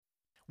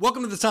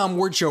Welcome to the Tom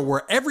Ward Show,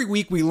 where every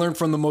week we learn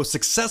from the most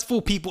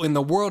successful people in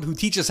the world who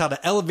teach us how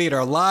to elevate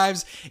our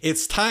lives.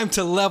 It's time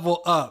to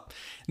level up.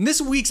 And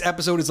this week's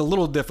episode is a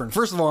little different.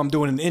 First of all, I'm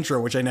doing an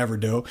intro, which I never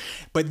do.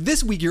 But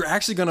this week, you're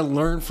actually going to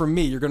learn from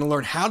me. You're going to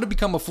learn how to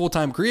become a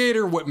full-time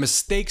creator, what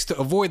mistakes to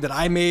avoid that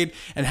I made,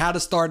 and how to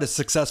start a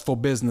successful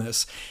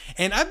business.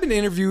 And I've been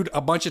interviewed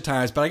a bunch of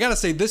times, but I got to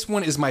say, this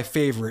one is my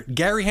favorite.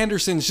 Gary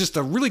Henderson is just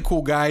a really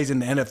cool guy. He's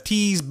into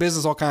NFTs,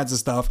 business, all kinds of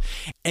stuff.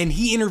 And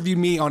he interviewed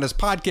me on his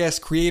podcast,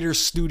 Creator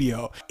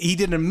Studio. He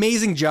did an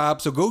amazing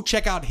job, so go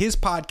check out his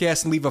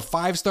podcast and leave a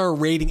 5-star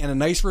rating and a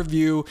nice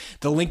review.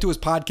 The link to his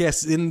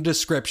podcast is in the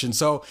description.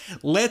 So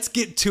let's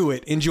get to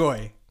it.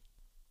 Enjoy.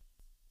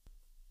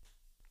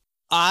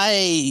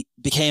 I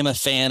became a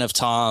fan of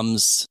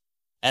Tom's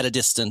at a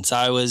distance.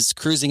 I was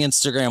cruising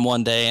Instagram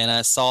one day and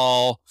I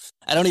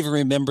don't even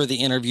remember the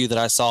interview that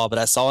I saw, but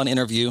I saw an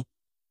interview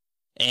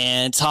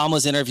and Tom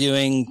was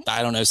interviewing,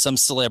 I don't know, some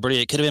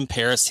celebrity. It could have been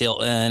Paris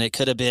Hilton. It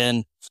could have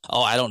been,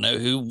 I don't know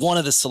who, one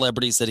of the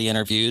celebrities that he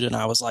interviewed. And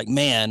I was like,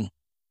 man,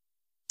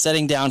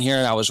 sitting down here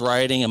and I was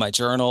writing in my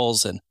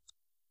journals and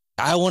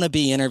I want to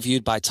be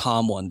interviewed by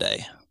Tom one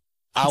day.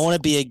 I want to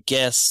be a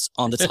guest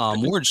on the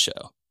Tom Ward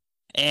Show.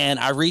 And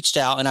I reached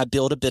out and I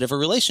built a bit of a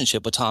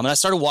relationship with Tom. And I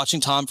started watching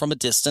Tom from a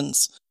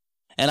distance.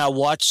 And I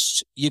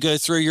watched you go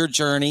through your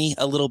journey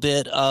a little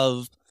bit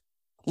of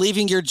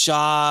leaving your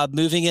job,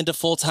 moving into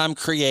full-time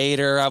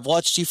creator. I've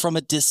watched you from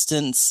a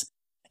distance.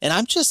 And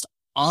I'm just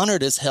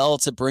honored as hell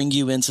to bring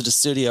you into the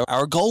studio.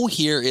 Our goal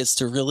here is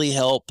to really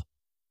help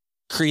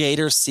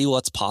creators see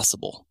what's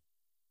possible.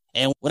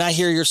 And when I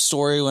hear your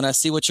story, when I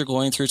see what you're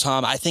going through,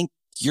 Tom, I think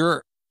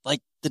you're like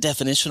the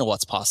definition of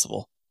what's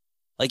possible.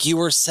 Like you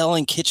were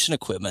selling kitchen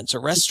equipment to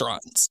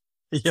restaurants.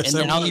 Yes,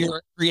 and now you're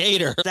a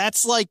creator.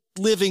 That's like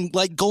living,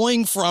 like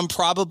going from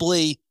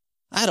probably,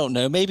 I don't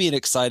know, maybe an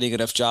exciting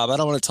enough job. I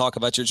don't want to talk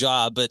about your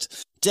job, but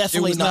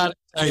definitely not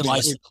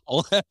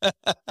lifestyle.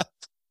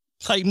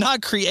 Like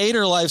not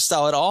creator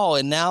lifestyle at all.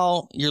 And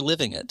now you're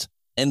living it,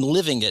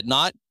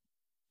 not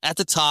at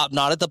the top,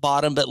 not at the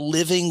bottom, but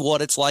living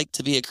what it's like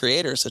to be a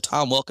creator. So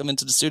Tom, welcome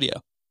into the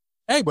studio.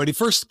 Hey, buddy.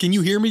 First, can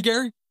you hear me,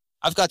 Gary?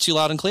 I've got you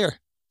loud and clear.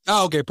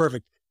 Oh, okay,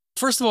 perfect.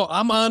 First of all,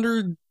 I'm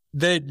honored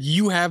that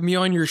you have me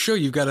on your show.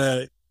 You've got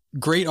a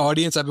great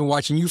audience. I've been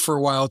watching you for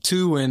a while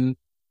too. And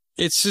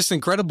it's just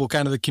incredible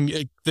kind of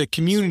the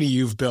community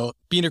you've built.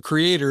 Being a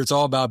creator, it's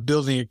all about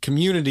building a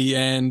community.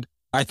 And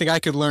I think I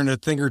could learn a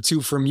thing or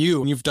two from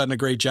you. And you've done a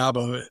great job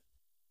of it.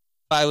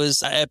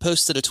 I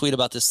posted a tweet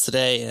about this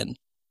today, and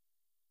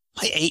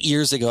like 8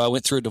 years ago, I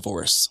went through a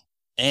divorce,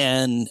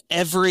 and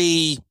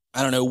every,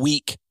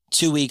 week,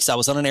 2 weeks, I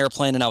was on an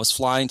airplane and I was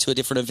flying to a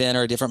different event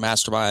or a different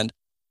mastermind.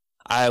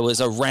 I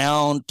was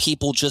around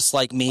people just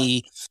like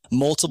me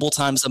multiple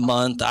times a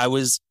month. I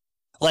was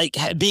like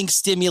being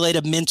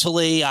stimulated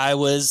mentally. I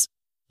was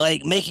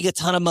like making a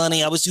ton of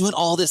money. I was doing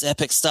all this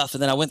epic stuff.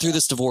 And then I went through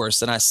this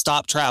divorce and I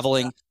stopped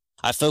traveling.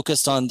 I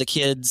focused on the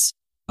kids.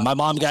 My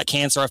mom got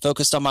cancer. I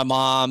focused on my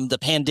mom. The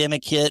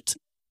pandemic hit.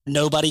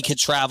 Nobody could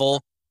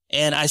travel.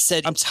 And I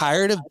said, I'm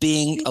tired of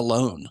being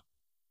alone.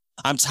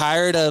 I'm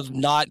tired of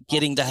not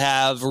getting to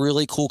have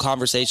really cool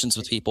conversations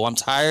with people. I'm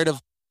tired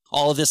of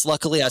all of this.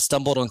 Luckily, I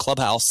stumbled on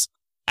Clubhouse,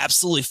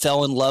 absolutely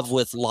fell in love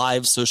with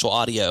live social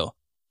audio,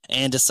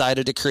 and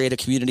decided to create a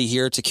community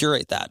here to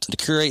curate that, to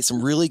curate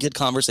some really good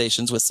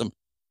conversations with some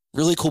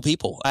really cool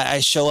people. I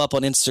show up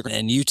on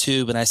Instagram and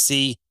YouTube and I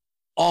see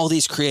all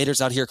these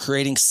creators out here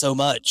creating so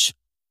much.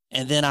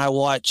 And then I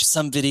watch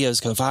some videos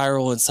go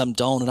viral and some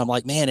don't. And I'm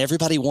like, man,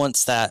 everybody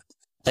wants that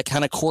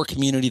kind of core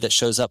community that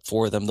shows up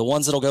for them. The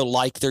ones that'll go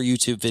like their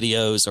YouTube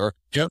videos or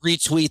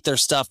retweet their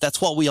stuff. That's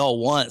what we all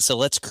want. So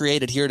let's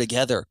create it here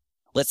together.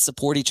 Let's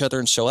support each other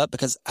and show up,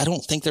 because I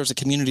don't think there's a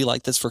community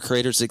like this for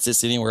creators that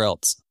exists anywhere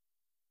else.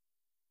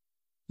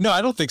 No,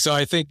 I don't think so.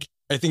 I think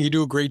you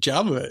do a great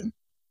job of it.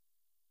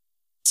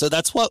 So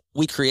that's what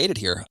we created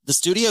here. The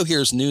studio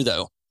here is new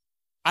though.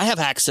 I have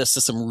access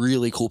to some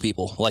really cool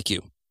people like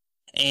you.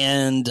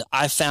 And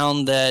I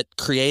found that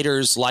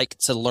creators like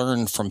to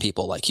learn from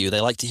people like you.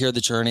 They like to hear the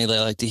journey. They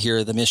like to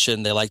hear the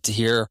mission. They like to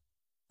hear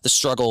the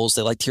struggles.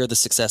 They like to hear the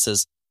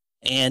successes.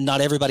 And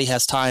not everybody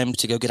has time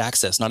to go get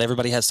access. Not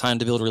everybody has time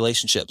to build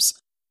relationships.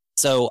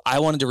 So I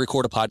wanted to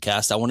record a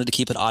podcast. I wanted to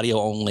keep it audio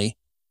only.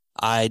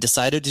 I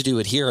decided to do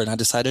it here, and I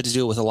decided to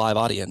do it with a live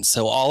audience.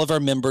 So all of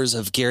our members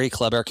of Gary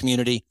Club, our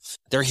community,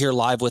 they're here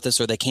live with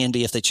us, or they can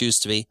be if they choose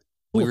to be.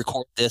 We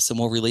record this and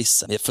we'll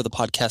release it for the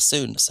podcast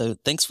soon. So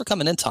thanks for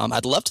coming in, Tom.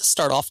 I'd love to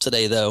start off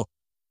today, though.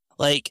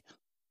 Like,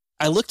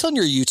 I looked on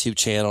your YouTube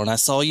channel and I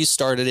saw you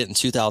started it in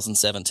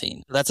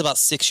 2017. That's about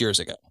 6 years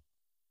ago,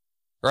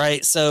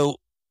 right? So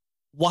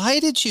why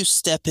did you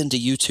step into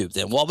YouTube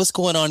then? What was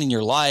going on in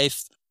your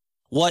life?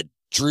 What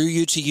drew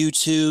you to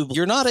YouTube?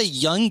 You're not a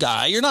young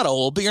guy. You're not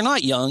old, but you're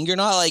not young. You're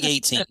not like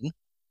 18.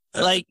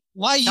 Like,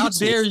 why YouTube? How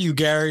dare you,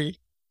 Gary?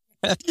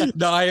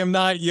 No, I am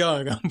not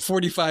young. I'm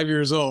 45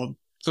 years old.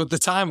 So at the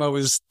time I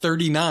was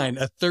 39,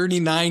 a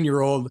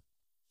 39-year-old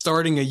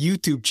starting a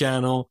YouTube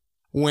channel.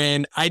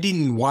 when I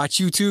didn't watch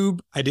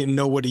YouTube. I didn't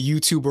know what a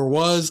YouTuber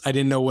was. I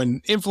didn't know what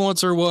an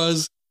influencer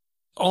was.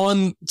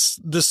 On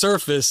the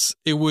surface,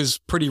 it was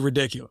pretty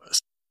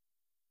ridiculous.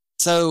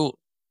 So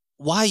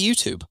why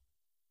YouTube?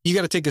 You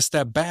got to take a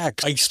step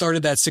back. I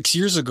started that 6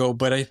 years ago,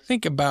 but I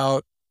think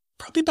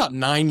probably about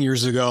 9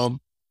 years ago,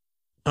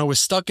 I was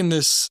stuck in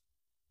this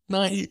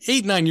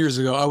 9 years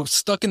ago. I was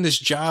stuck in this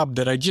job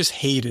that I just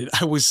hated.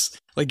 I was,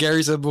 like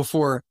Gary said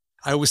before,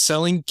 I was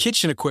selling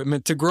kitchen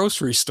equipment to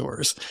grocery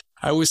stores.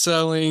 I was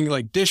selling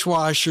like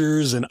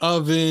dishwashers and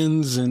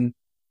ovens and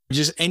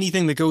just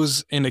anything that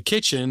goes in a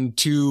kitchen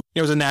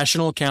I was a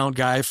national account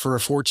guy for a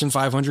Fortune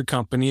 500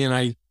 company. And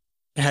I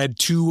had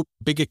 2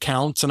 big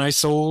accounts and I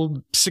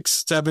sold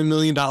 $6-7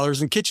 million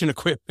in kitchen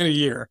equipment a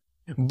year.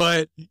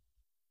 But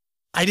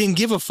I didn't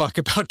give a fuck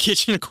about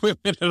kitchen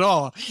equipment at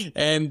all.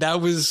 And that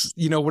was,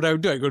 what I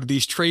would do. I go to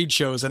these trade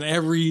shows, and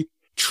every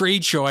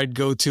trade show I'd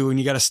go to, and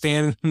you got to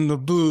stand in the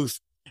booth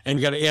and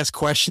you got to ask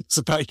questions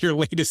about your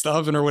latest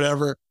oven or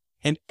whatever.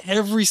 And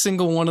every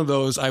single one of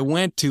those I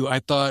went to, I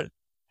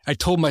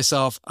told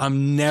myself,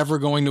 I'm never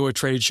going to a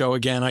trade show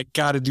again. I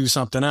got to do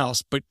something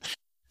else. But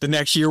the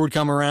next year would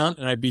come around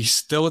and I'd be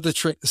still at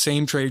the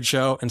same trade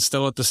show and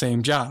still at the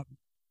same job.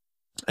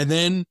 And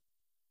then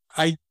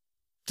I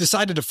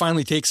decided to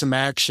finally take some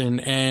action,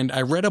 and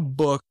I read a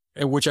book,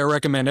 which I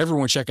recommend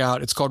everyone check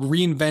out. It's called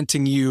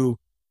Reinventing You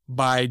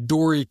by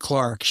Dorie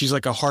Clark. She's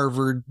like a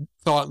Harvard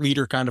thought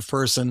leader kind of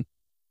person.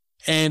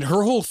 And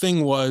her whole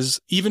thing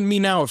was, even me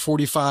now at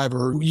 45,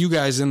 or you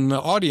guys in the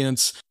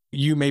audience,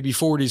 you may be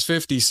 40s,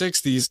 50s,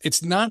 60s,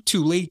 it's not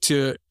too late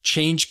to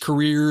change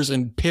careers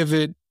and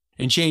pivot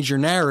and change your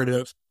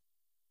narrative.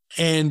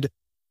 And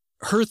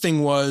her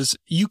thing was,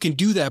 you can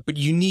do that, but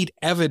you need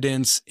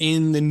evidence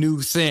in the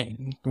new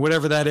thing,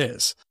 whatever that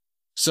is.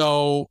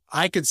 So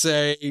I could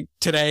say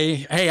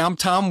today, hey, I'm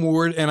Tom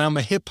Ward and I'm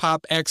a hip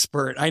hop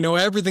expert. I know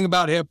everything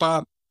about hip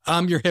hop.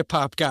 I'm your hip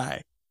hop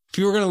guy. If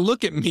you were going to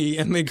look at me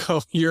and they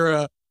go, you're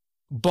a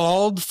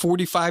bald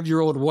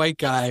 45-year-old white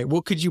guy,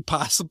 what could you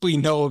possibly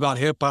know about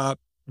hip hop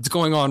that's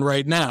going on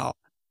right now?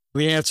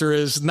 The answer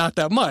is not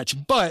that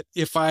much. But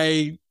if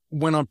I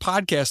went on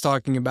podcasts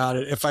talking about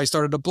it, if I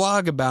started a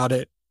blog about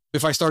it,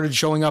 if I started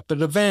showing up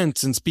at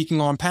events and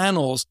speaking on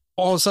panels,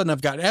 all of a sudden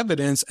I've got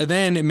evidence, and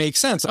then it makes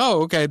sense.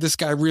 Oh, okay, this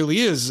guy really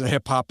is a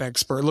hip hop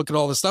expert. Look at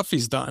all the stuff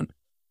he's done.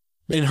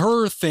 And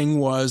her thing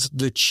was,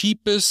 the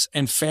cheapest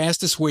and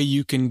fastest way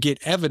you can get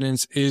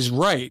evidence is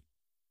write.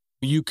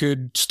 You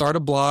could start a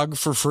blog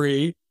for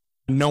free.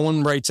 No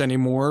one writes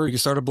anymore. You can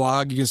start a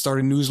blog. You can start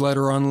a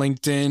newsletter on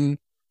LinkedIn.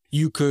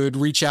 You could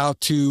reach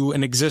out to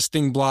an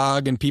existing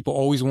blog, and people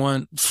always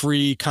want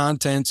free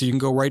content, so you can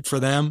go write for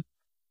them.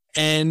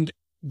 And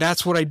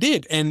that's what I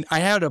did. And I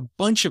had a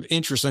bunch of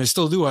interests, and I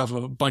still do have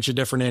a bunch of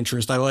different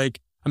interests.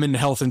 I'm into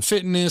health and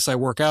fitness. I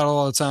work out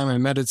all the time. I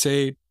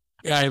meditate.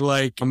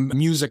 I'm a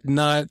music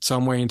nut, so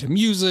I'm way into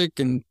music,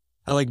 and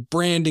I like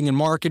branding and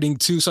marketing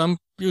too. So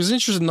I was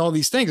interested in all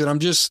these things, and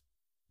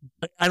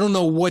I don't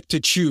know what to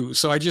choose.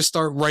 So I just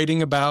start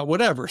writing about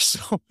whatever.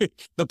 So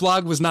the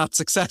blog was not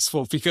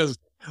successful, because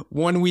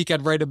one week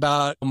I'd write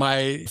about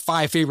my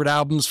 5 favorite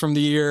albums from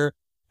the year.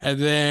 And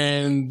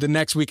then the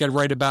next week I'd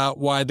write about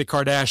why the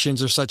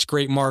Kardashians are such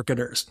great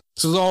marketers.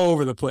 So it was all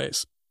over the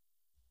place.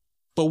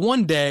 But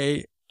one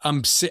day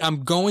I'm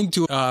going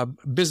to a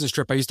business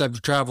trip. I used to have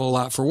to travel a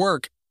lot for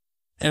work.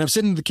 And I'm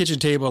sitting at the kitchen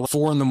table at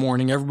 4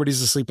 a.m.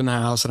 Everybody's asleep in the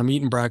house, and I'm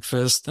eating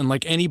breakfast. And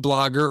like any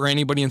blogger or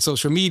anybody in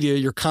social media,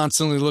 you're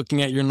constantly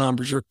looking at your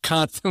numbers. You're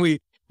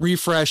constantly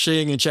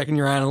refreshing and checking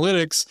your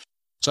analytics.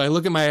 So I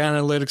look at my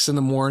analytics in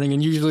the morning,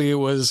 and usually it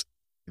was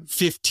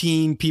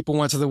 15 people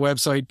went to the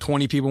website,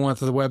 20 people went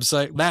to the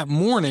website. That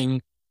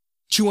morning,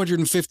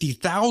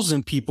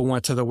 250,000 people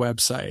went to the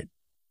website.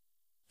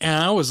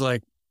 And I was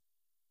like,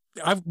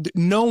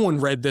 no one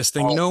read this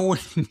thing. No one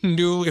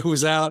knew it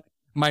was out.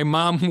 My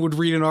mom would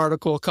read an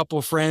article, a couple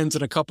of friends,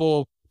 and a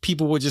couple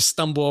people would just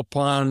stumble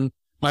upon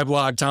my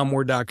blog,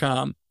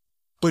 tomward.com.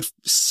 But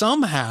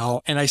somehow,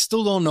 and I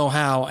still don't know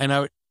how,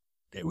 and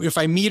if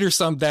I meet her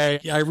someday,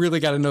 I really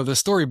got to know the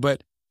story,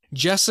 but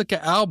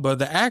Jessica Alba,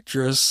 the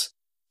actress,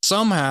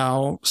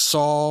 somehow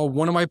saw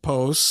one of my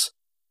posts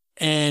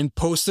and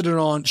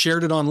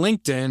shared it on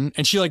LinkedIn.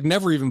 And she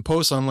never even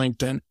posts on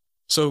LinkedIn.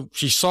 So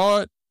she saw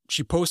it,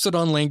 she posted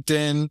on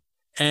LinkedIn,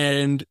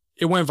 and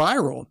it went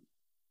viral.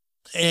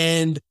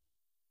 And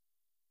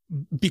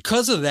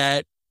because of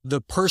that,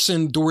 the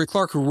person, Dorie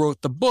Clark, who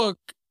wrote the book,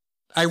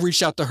 I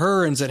reached out to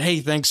her and said,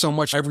 hey, thanks so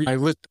much. I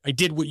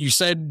did what you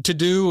said to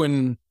do.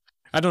 And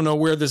I don't know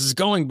where this is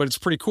going, but it's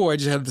pretty cool. I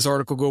just had this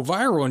article go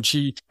viral, and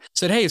she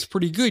said, hey, it's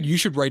pretty good. You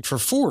should write for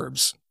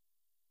Forbes.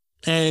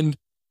 And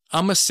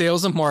I'm a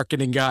sales and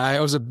marketing guy.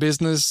 I was a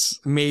business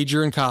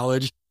major in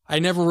college. I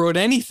never wrote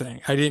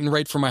anything. I didn't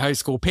write for my high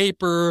school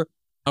paper.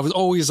 I was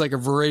always like a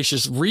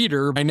voracious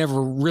reader. I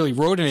never really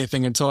wrote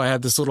anything until I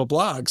had this little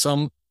blog. So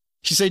I'm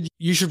She said,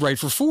 you should write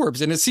for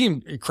Forbes. And it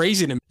seemed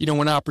crazy to me. You know,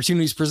 when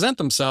opportunities present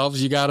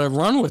themselves, you got to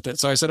run with it.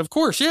 So I said, of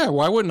course, yeah,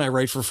 why wouldn't I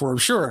write for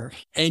Forbes? Sure.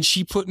 And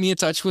she put me in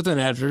touch with an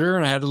editor,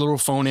 and I had a little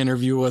phone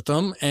interview with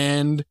them,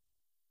 and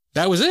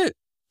that was it.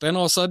 Then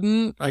all of a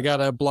sudden I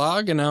got a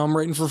blog, and now I'm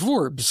writing for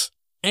Forbes,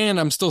 and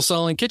I'm still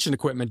selling kitchen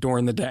equipment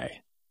during the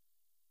day.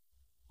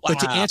 Wow. But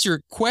to answer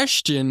your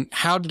question,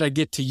 how did I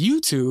get to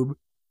YouTube?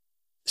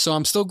 So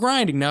I'm still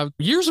grinding. Now,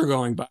 years are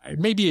going by,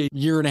 maybe a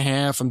year and a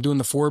half. I'm doing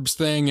the Forbes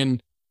thing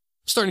and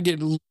starting to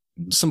get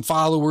some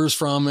followers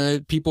from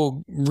it.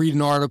 People read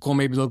an article,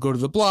 maybe they'll go to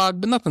the blog,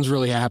 but nothing's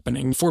really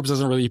happening. Forbes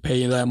doesn't really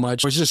pay you that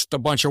much. It's just a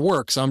bunch of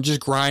work. So I'm just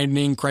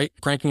grinding,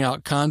 cranking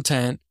out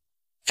content.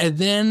 And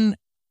then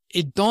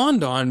it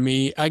dawned on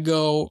me, I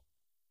go,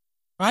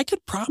 I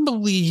could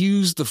probably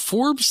use the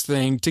Forbes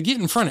thing to get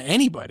in front of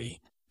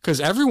anybody,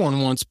 because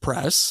everyone wants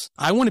press.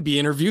 I want to be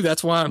interviewed.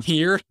 That's why I'm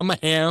here. I'm a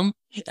ham.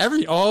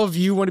 All of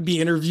you want to be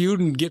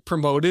interviewed and get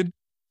promoted.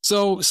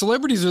 So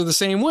celebrities are the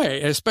same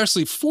way,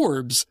 especially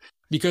Forbes,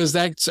 because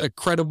that's a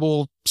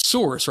credible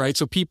source, right?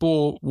 So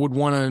people would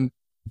want to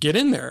get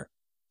in there.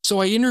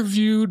 So I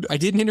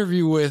did an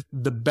interview with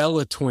the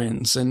Bella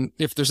twins. And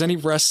if there's any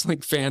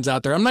wrestling fans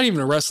out there, I'm not even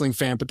a wrestling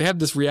fan, but they had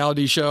this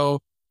reality show,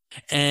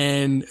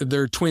 and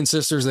they're twin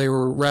sisters. They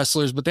were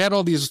wrestlers, but they had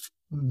all these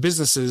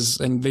businesses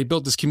and they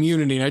built this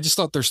community. And I just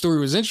thought their story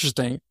was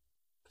interesting.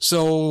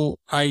 So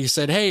I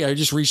said, hey, I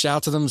just reached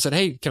out to them and said,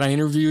 hey, can I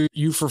interview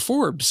you for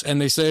Forbes?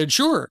 And they said,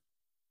 sure.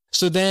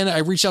 So then I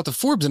reached out to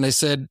Forbes and I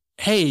said,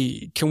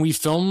 hey, can we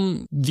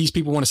film? These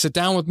people want to sit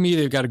down with me.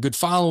 They've got a good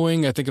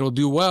following. I think it'll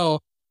do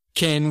well.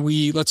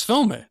 Let's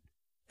film it.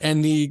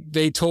 And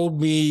they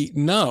told me,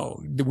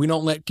 no, we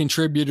don't let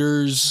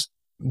contributors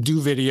do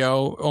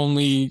video.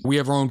 Only we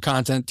have our own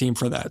content team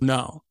for that.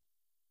 No.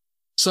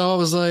 So I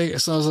was like,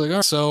 all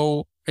right.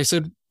 So I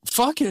said,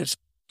 fuck it.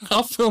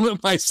 I'll film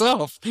it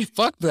myself.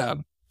 Fuck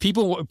them.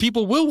 People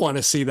will want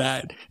to see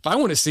that. If I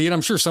want to see it,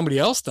 I'm sure somebody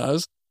else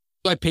does.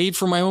 I paid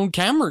for my own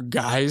camera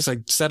guys. I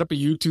set up a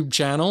YouTube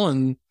channel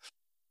and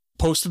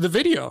posted the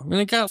video, and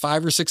it got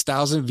 5,000 or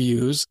 6,000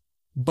 views,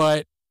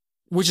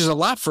 which is a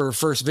lot for a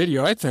first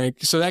video, I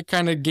think. So that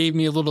kind of gave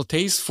me a little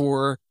taste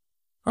for,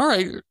 all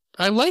right,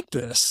 I like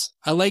this.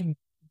 I like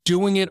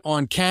doing it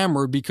on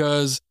camera,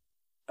 because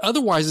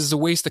otherwise it's a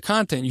waste of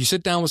content. You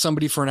sit down with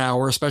somebody for an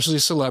hour, especially a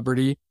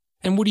celebrity,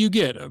 and what do you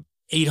get? An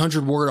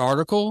 800-word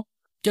article?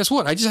 Guess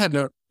what? I just had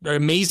an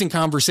amazing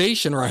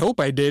conversation, or I hope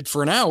I did,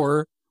 for an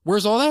hour.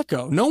 Where's all that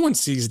go? No one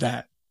sees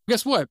that.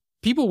 Guess what?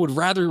 People would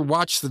rather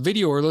watch the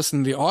video or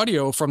listen to the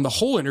audio from the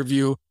whole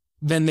interview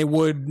than they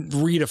would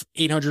read a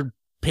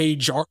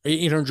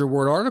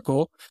 800-word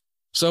article.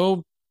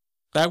 So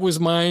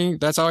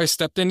that's how I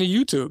stepped into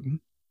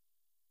YouTube.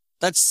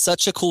 That's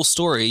such a cool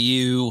story.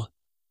 You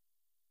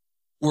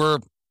were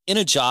in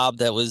a job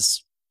that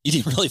you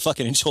didn't really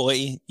fucking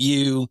enjoy.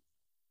 You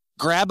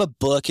grab a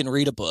book and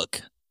read a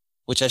book,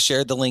 which I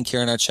shared the link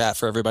here in our chat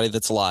for everybody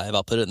that's live.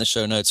 I'll put it in the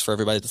show notes for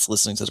everybody that's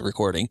listening to the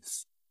recording.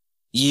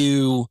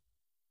 You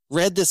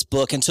read this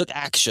book and took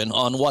action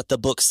on what the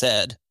book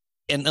said.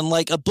 And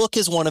like, a book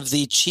is one of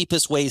the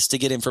cheapest ways to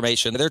get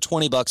information. They're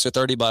 $20 or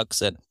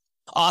 $30, and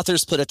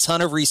authors put a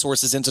ton of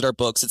resources into their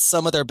books. It's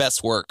some of their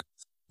best work,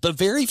 but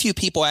very few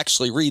people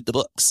actually read the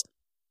books.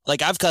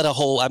 Like,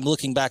 I'm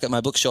looking back at my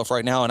bookshelf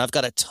right now, and I've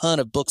got a ton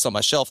of books on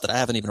my shelf that I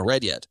haven't even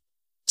read yet.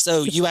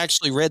 So you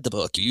actually read the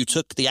book, you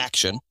took the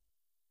action,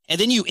 and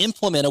then you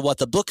implemented what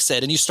the book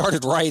said, and you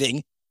started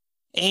writing.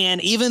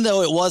 And even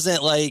though it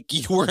wasn't like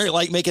you were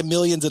like making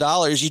millions of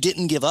dollars, you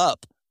didn't give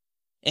up,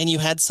 and you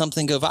had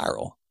something go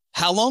viral.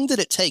 How long did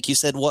it take? You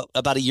said, what,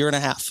 about a year and a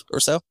half or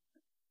so?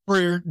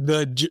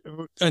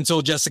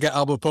 Until Jessica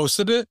Alba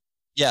posted it?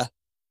 Yeah.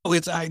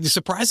 It's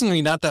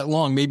surprisingly not that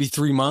long, maybe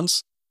 3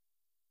 months.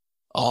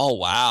 Oh,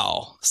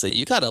 wow. So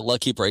you got a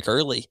lucky break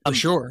early. For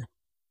sure.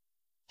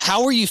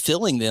 How were you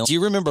feeling then? Do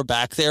you remember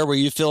back there? Were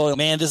you feeling,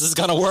 man, this is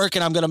going to work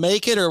and I'm going to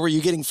make it? Or were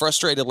you getting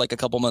frustrated like a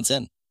couple months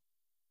in?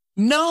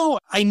 No,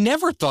 I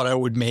never thought I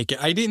would make it.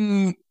 I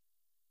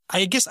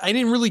guess I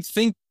didn't really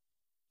think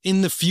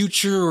in the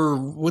future or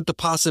what the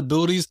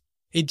possibilities.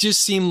 It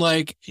just seemed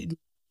like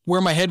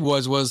where my head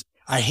was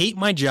I hate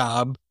my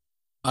job.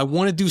 I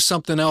want to do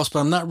something else, but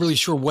I'm not really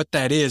sure what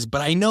that is.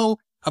 But I know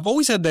I've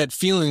always had that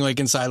feeling like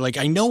inside, like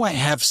I know I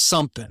have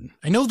something.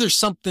 I know there's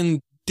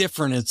something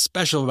different and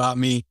special about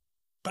me,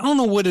 but I don't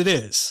know what it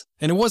is.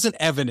 And it wasn't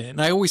evident.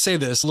 And I always say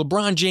this,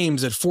 LeBron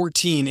James at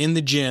 14 in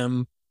the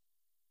gym,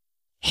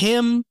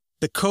 him,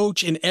 the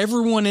coach, and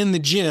everyone in the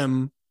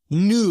gym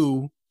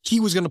knew he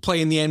was going to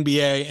play in the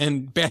NBA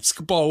and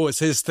basketball was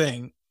his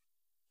thing.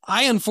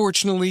 I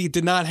unfortunately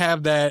did not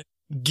have that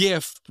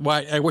gift.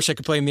 Why I wish I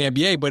could play in the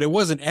NBA, but it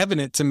wasn't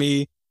evident to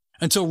me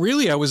until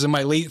really I was in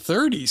my late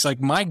 30s.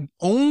 Like, my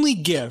only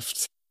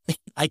gift,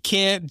 I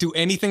can't do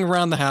anything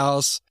around the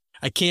house.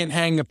 I can't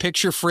hang a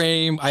picture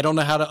frame. I don't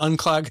know how to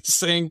unclog a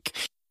sink.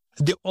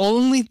 The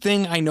only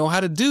thing I know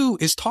how to do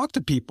is talk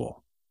to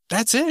people.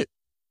 That's it.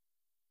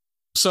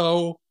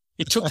 So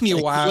it took me a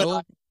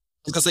while.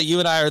 Because you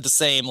and I are the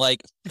same.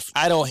 Like,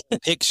 I don't hang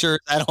pictures.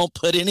 I don't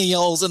put any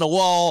holes in the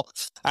wall.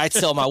 I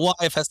tell my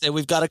wife, I say,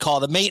 we've got to call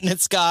the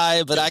maintenance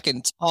guy, but I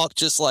can talk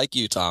just like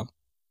you, Tom.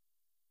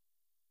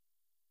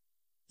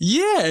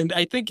 Yeah, and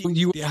I think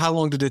how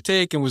long did it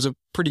take? And was it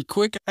pretty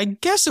quick? I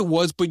guess it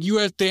was, but you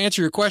had to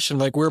answer your question,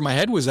 like where my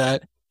head was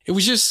at. It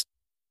was just,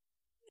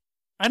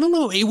 I don't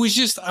know. It was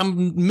just,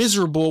 I'm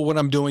miserable what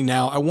I'm doing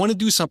now. I want to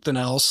do something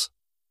else.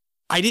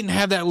 I didn't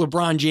have that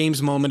LeBron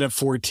James moment at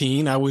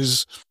 14. I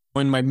was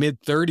in my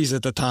mid 30s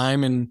at the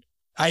time, and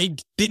I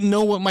didn't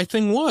know what my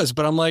thing was,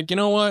 but I'm like, you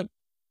know what?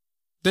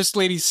 This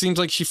lady seems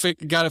like she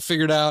got it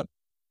figured out.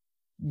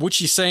 What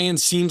she's saying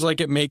seems like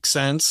it makes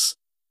sense.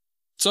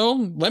 So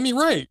let me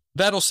write.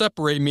 That'll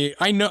separate me.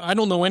 I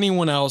don't know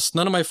anyone else.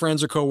 None of my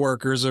friends or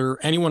coworkers or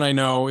anyone I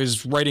know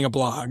is writing a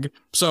blog.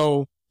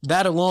 So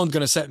that alone is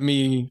going to set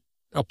me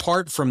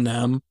apart from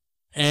them.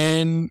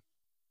 And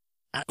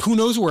who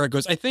knows where it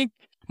goes. I think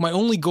my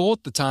only goal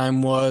at the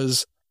time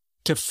was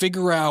to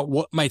figure out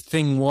what my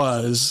thing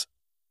was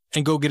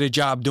and go get a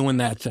job doing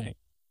that thing.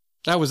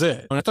 That was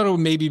it. And I thought it would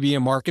maybe be a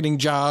marketing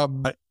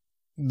job, but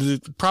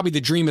probably the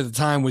dream at the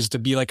time was to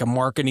be like a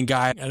marketing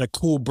guy at a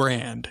cool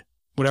brand,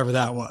 whatever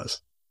that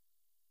was.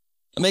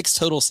 It makes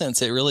total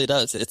sense. It really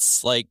does.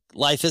 It's like,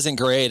 life isn't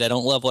great. I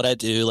don't love what I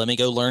do. Let me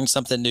go learn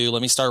something new.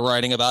 Let me start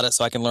writing about it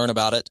so I can learn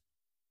about it.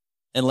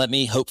 And let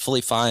me hopefully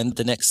find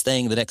the next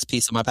thing, the next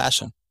piece of my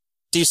passion.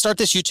 Do you start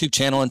this YouTube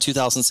channel in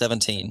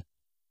 2017?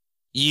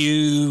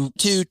 You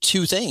do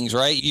two things,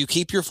 right? You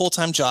keep your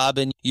full-time job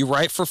and you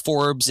write for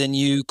Forbes and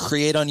you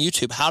create on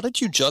YouTube. How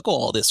did you juggle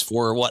all this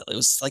for what? It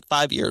was like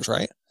 5 years,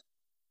 right?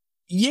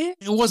 Yeah,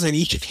 it wasn't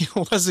easy.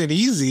 It wasn't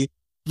easy.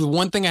 The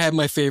one thing I had in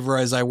my favor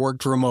is I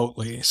worked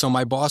remotely. So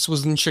my boss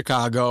was in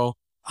Chicago.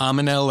 I'm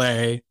in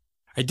LA.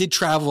 I did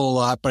travel a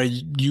lot, but I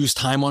used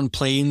time on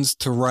planes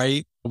to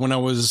write. When I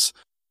was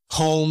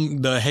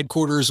home, the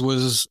headquarters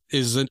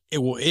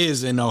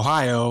is in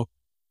Ohio.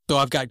 So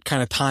I've got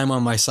kind of time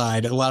on my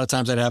side. A lot of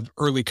times I'd have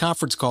early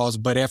conference calls,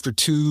 but after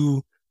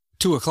 2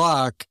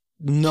 o'clock,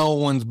 no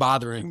one's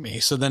bothering me.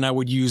 So then I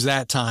would use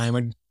that time.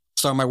 I'd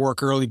start my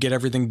work early, get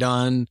everything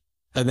done.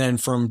 And then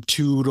from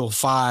 2 till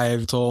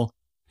 5 till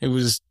it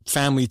was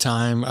family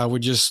time, I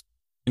would just,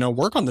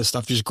 work on this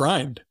stuff, just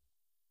grind.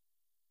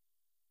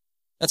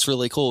 That's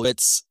really cool.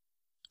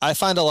 I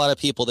find a lot of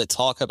people that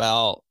talk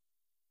about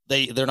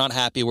they're not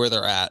happy where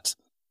they're at.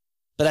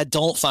 But I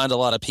don't find a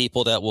lot of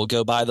people that will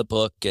go buy the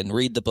book and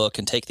read the book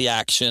and take the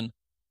action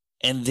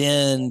and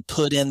then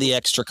put in the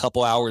extra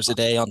couple hours a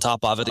day on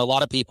top of it. A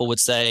lot of people would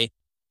say,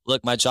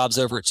 look, my job's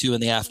over at 2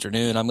 p.m.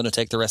 I'm going to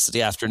take the rest of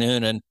the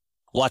afternoon and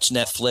watch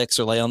Netflix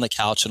or lay on the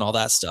couch and all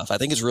that stuff. I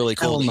think it's really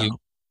cool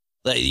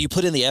that you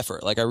put in the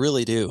effort. Like, I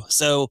really do.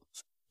 So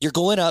you're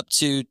going up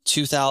to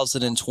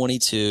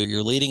 2022.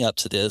 You're leading up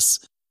to this.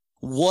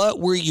 What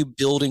were you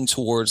building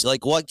towards?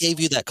 Like, what gave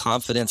you that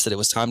confidence that it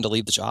was time to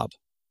leave the job?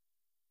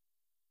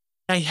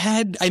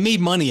 I made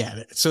money at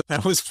it. So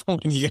that was fun.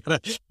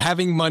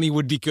 Having money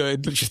would be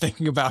good if you're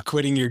thinking about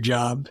quitting your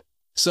job.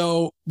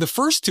 So the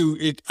first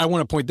I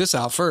want to point this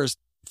out first.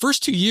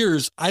 First 2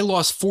 years, I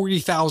lost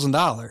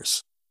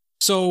 $40,000.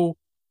 So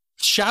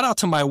shout out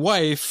to my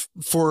wife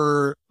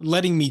for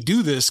letting me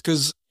do this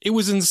because it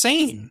was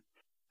insane.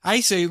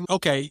 I say,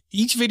 okay,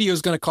 each video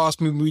is going to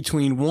cost me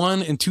between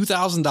 $1,000 and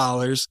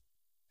 $2,000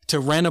 to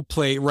rent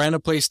a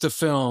place to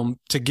film,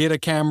 to get a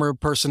camera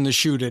person to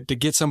shoot it, to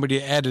get somebody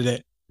to edit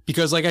it.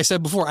 Because like I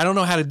said before, I don't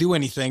know how to do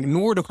anything,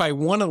 nor do I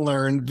want to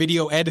learn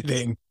video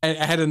editing. I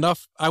had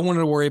enough. I wanted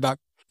to worry about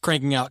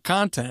cranking out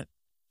content.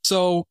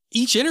 So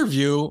each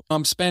interview,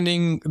 I'm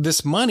spending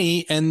this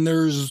money and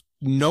there's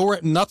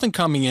nothing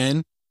coming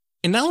in.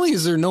 And not only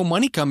is there no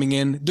money coming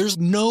in, there's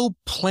no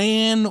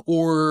plan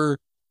or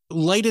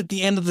light at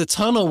the end of the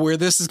tunnel where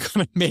this is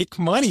going to make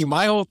money.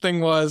 My whole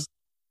thing was,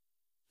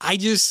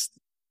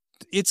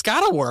 it's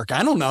got to work.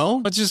 I don't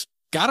know. It's just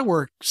got to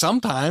work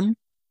sometime.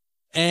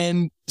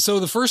 And so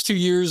the first 2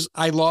 years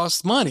I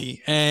lost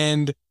money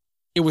and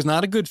it was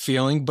not a good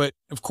feeling, but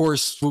of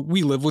course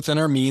we live within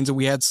our means and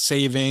we had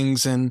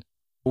savings and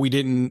we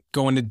didn't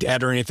go into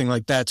debt or anything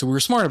like that. So we were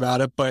smart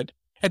about it. But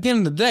at the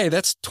end of the day,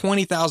 that's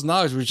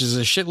 $20,000, which is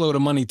a shitload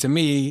of money to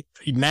me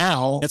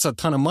now. That's a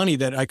ton of money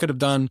that I could have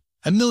done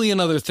a million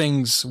other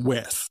things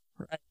with.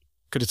 Right?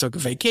 Could have took a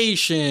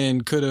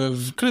vacation, could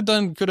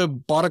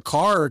have bought a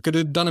car, could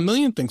have done a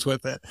million things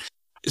with it.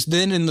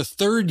 Then in the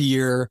third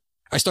year,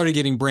 I started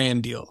getting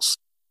brand deals.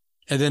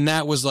 And then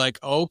that was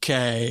like,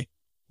 okay,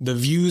 the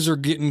views are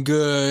getting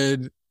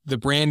good. The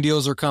brand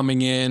deals are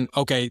coming in.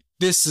 Okay,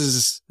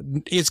 it's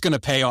going to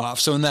pay off.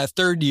 So in that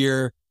third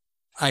year,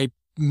 I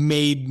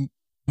made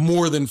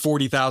more than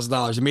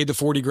 $40,000. I made the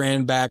 40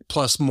 grand back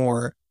plus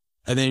more.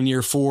 And then in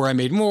year 4, I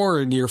made more.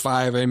 In year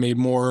 5, I made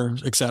more,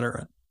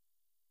 etc.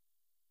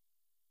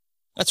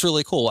 That's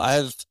really cool.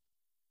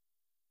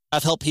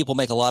 I've helped people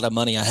make a lot of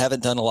money. I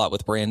haven't done a lot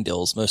with brand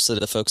deals. Most of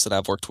the folks that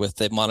I've worked with,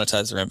 they've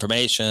monetized their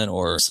information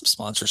or some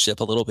sponsorship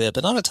a little bit,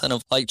 but not a ton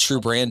of like true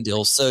brand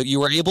deals. So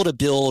you were able to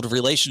build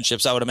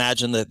relationships. I would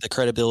imagine that the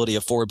credibility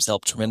of Forbes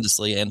helped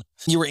tremendously. And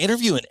you were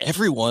interviewing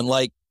everyone.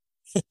 Like,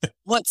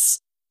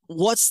 what's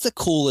the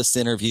coolest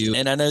interview?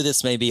 And I know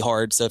this may be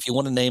hard, so if you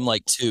want to name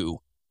like two,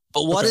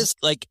 but what is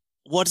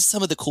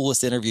some of the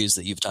coolest interviews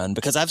that you've done?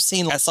 Because I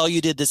saw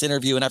you did this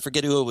interview and I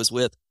forget who it was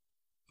with.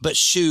 But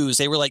shoes,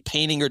 they were like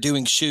painting or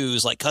doing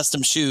shoes, like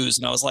custom shoes.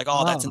 And I was like,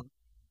 oh, that's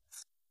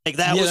like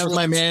that. Yeah, was that was really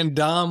my man,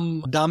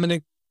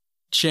 Dominic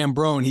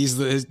Chambrone.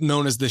 He's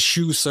known as the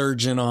shoe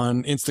surgeon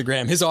on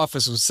Instagram. His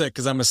office was sick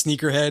because I'm a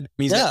sneakerhead.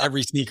 He's got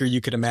every sneaker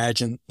you could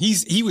imagine.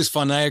 He was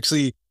fun. I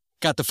actually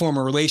got to form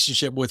a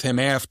relationship with him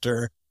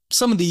after.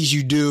 Some of these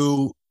you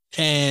do,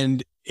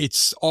 and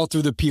it's all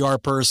through the PR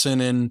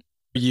person, and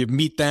you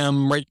meet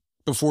them right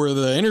before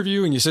the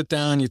interview and you sit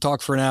down, you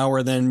talk for an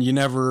hour, then you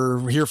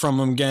never hear from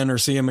them again or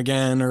see them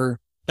again, or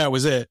that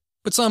was it.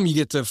 But some you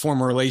get to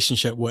form a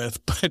relationship with.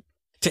 But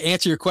to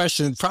answer your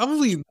question,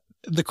 probably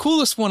the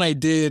coolest one I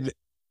did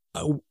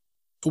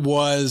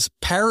was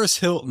Paris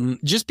Hilton,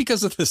 just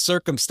because of the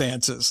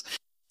circumstances.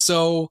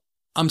 So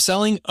I'm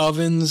selling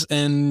ovens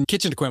and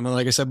kitchen equipment,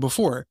 like I said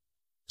before.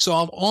 So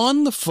I'm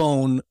on the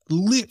phone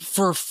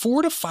for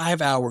 4 to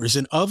 5 hours.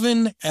 An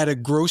oven at a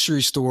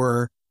grocery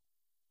store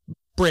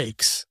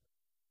breaks.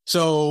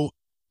 So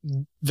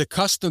the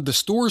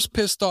store's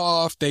pissed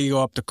off. They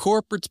go up, the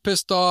corporate's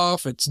pissed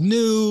off. It's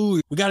new.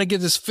 We got to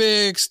get this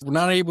fixed. We're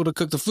not able to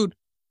cook the food.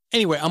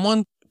 Anyway, I'm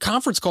on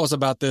conference calls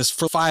about this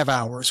for 5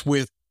 hours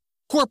with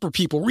corporate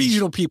people,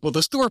 regional people,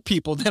 the store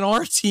people, then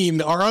our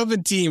team, our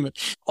oven team.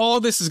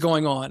 All this is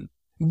going on.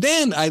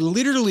 Then I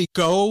literally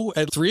go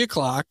at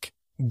 3:00,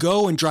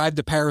 go and drive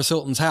to Paris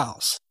Hilton's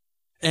house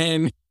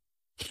and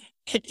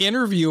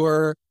interview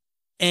her,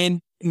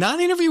 and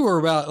not interview her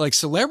about like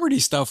celebrity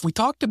stuff. We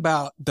talked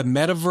about the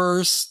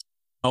metaverse,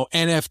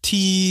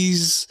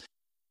 NFTs,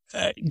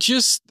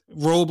 just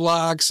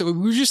Roblox. So we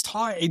were just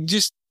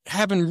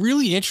having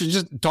really interesting,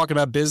 just talking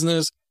about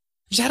business.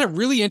 We just had a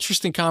really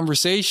interesting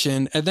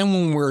conversation. And then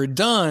when we were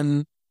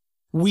done,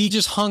 we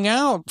just hung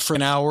out for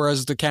an hour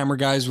as the camera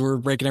guys were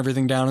breaking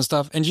everything down and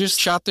stuff, and just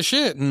shot the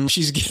shit. And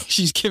she's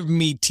giving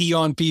me tea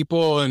on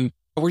people, and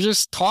we're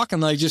just talking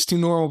like just two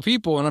normal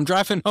people. And I'm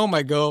driving home.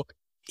 I go,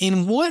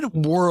 in what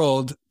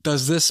world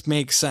does this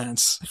make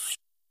sense?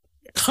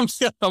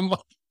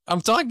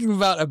 I'm talking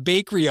about a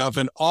bakery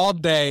oven all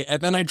day, and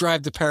then I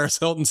drive to Paris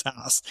Hilton's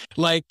house.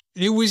 Like,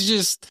 it was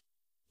just,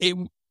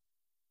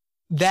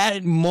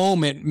 that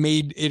moment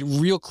made it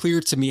real clear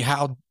to me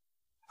how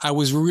I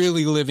was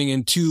really living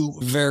in two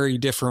very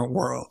different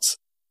worlds.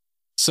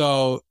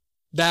 So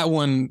that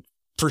one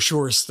for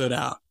sure stood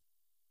out.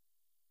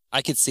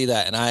 I could see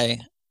that. And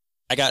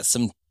I got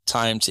some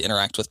time to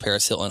interact with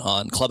Paris Hilton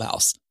on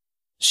Clubhouse.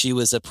 She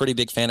was a pretty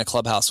big fan of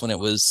Clubhouse when it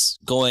was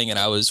going, and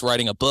I was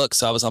writing a book,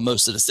 so I was on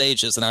most of the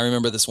stages. And I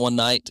remember this one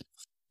night, it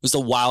was the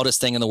wildest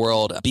thing in the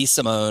world. B.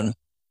 Simone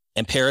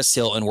and Paris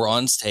Hilton were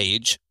on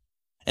stage,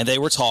 and they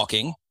were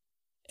talking,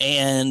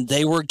 and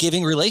they were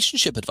giving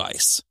relationship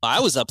advice. I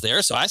was up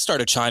there, so I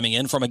started chiming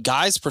in from a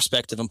guy's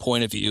perspective and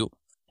point of view.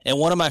 And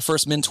one of my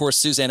first mentors,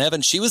 Suzanne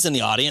Evans, she was in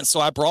the audience,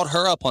 so I brought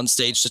her up on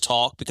stage to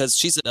talk because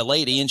she's a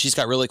lady and she's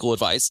got really cool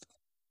advice.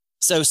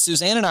 So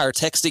Suzanne and I are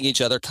texting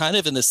each other kind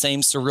of in the same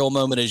surreal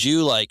moment as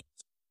you, like,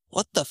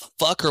 what the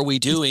fuck are we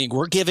doing?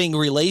 We're giving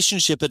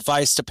relationship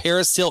advice to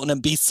Paris Hilton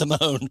and B.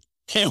 Simone.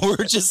 And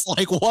we're just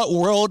like, what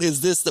world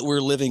is this that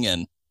we're living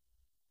in?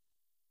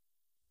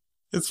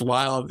 It's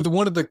wild. I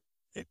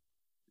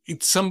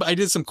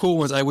did some cool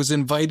ones. I was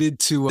invited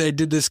I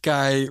did this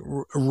guy,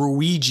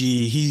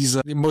 Ruigi. He's,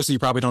 most of you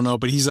probably don't know,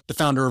 but he's the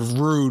founder of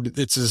Rude.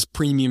 It's his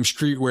premium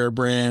streetwear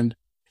brand.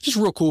 Just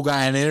a real cool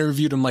guy. And I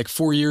interviewed him like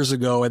 4 years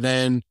ago, and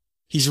then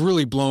he's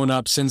really blown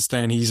up since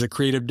then. He's a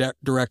creative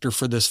director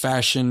for this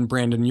fashion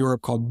brand in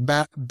Europe called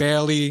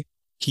Bailey.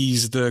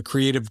 He's the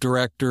creative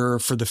director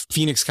for the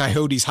Phoenix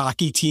Coyotes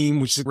hockey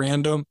team, which is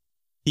random.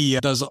 He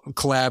does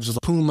collabs with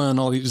Puma and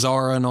all these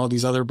Zara and all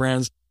these other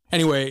brands.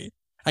 Anyway,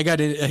 I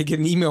get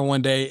an email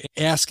one day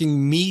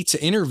asking me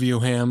to interview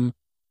him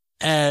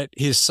at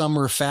his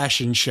summer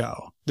fashion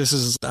show.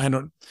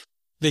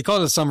 They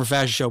call it a summer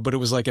fashion show, but it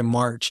was like in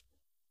March.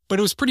 But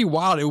it was pretty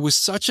wild. It was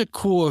such a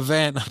cool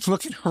event. I'm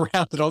looking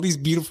around at all these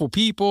beautiful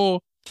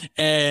people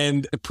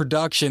and the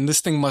production. This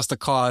thing must have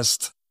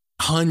cost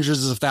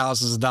hundreds of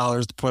thousands of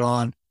dollars to put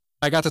on.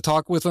 I got to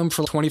talk with him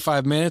for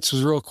 25 minutes. It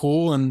was real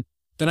cool. And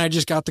then I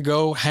just got to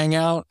go hang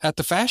out at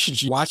the fashion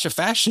show, watch a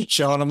fashion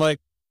show. And I'm like,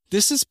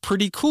 this is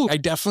pretty cool. I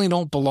definitely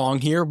don't belong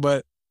here,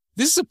 but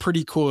this is a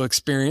pretty cool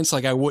experience.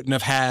 Like I wouldn't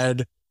have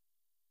had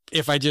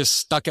if I just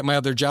stuck at my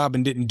other job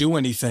and didn't do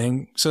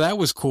anything. So that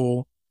was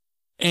cool.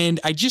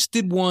 And I just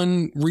did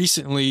one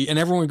recently, and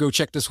everyone go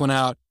check this one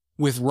out,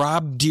 with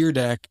Rob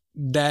Dyrdek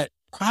that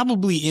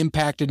probably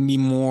impacted me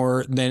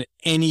more than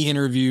any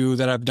interview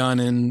that I've done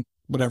in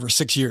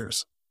 6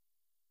 years.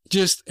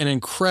 Just an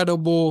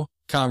incredible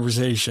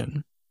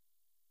conversation.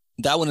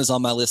 That one is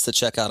on my list to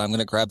check out. I'm going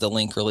to grab the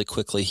link really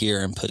quickly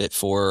here and put it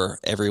for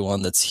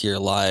everyone that's here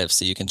live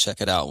so you can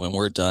check it out when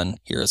we're done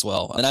here as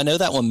well. And I know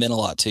that one meant a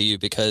lot to you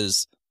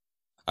because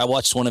I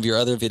watched one of your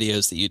other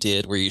videos that you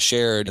did where you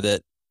shared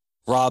that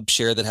Rob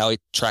shared that how he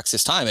tracks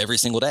his time every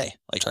single day.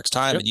 Like tracks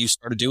time, and you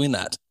started doing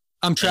that.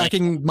 I'm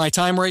tracking my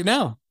time right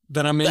now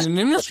that I'm in an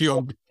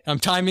interview. I'm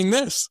timing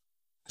this.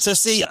 So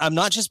see, I'm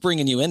not just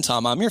bringing you in,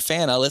 Tom. I'm your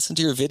fan. I listen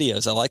to your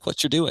videos. I like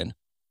what you're doing.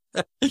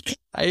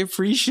 I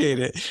appreciate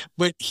it.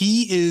 But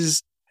he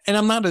is, and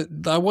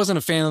I wasn't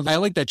a fan of, I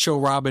like that show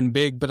Robin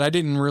Big, but I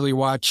didn't really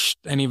watch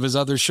any of his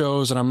other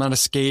shows, and I'm not a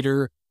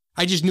skater.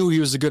 I just knew he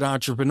was a good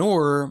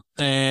entrepreneur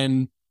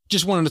and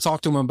just wanted to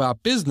talk to him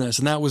about business.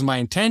 And that was my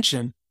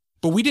intention.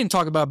 But we didn't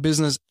talk about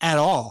business at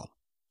all.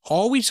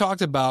 All we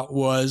talked about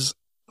was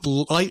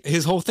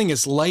his whole thing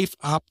is life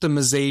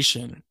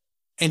optimization.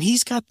 And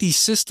he's got these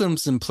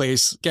systems in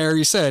place.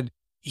 Gary said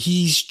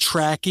he's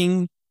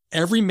tracking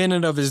every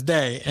minute of his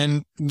day.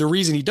 And the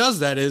reason he does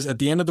that is at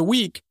the end of the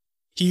week,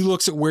 he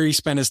looks at where he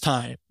spent his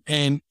time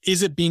and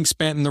is it being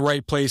spent in the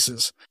right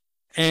places?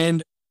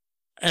 And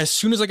as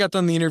soon as I got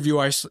done the interview,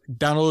 I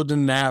downloaded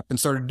an app and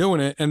started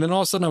doing it. And then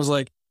all of a sudden I was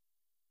like,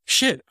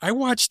 shit, I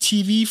watched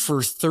TV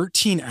for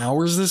 13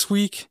 hours this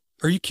week.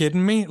 Are you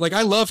kidding me? Like,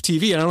 I love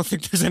TV and I don't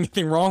think there's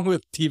anything wrong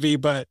with TV,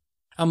 but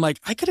I'm like,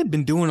 I could have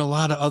been doing a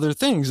lot of other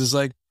things. It's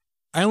like,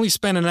 I only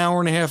spent an hour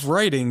and a half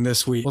writing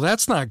this week. Well,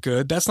 that's not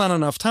good. That's not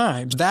enough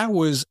time. That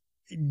was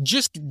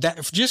just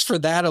for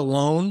that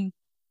alone,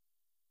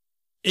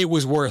 it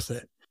was worth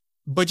it.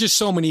 But just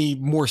so many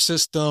more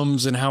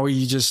systems and how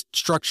he just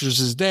structures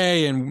his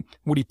day and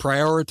what he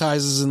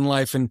prioritizes in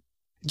life. And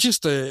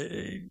just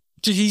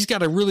he's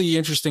got a really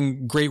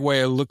interesting, great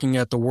way of looking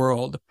at the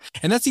world.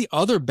 And that's the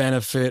other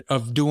benefit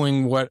of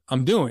doing what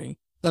I'm doing.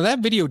 Now, that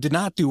video did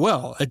not do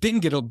well. It didn't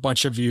get a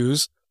bunch of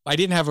views. I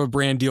didn't have a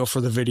brand deal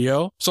for the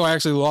video, so I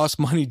actually lost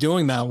money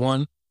doing that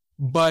one,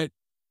 but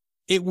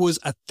it was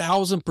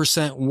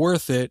 1,000%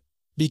 worth it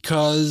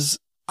because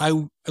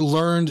I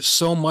learned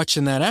so much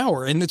in that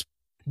hour. And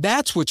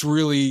that's what's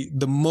really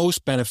the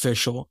most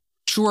beneficial.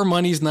 Sure,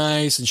 money's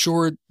nice, and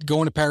sure,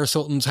 going to Paris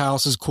Hilton's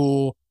house is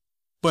cool.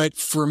 But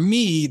for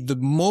me, the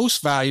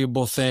most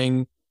valuable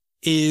thing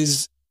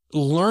is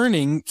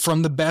learning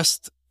from the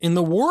best in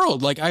the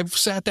world. Like, I've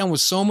sat down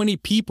with so many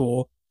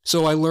people,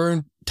 so I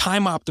learned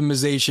time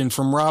optimization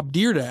from Rob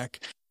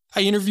Dyrdek.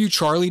 I interviewed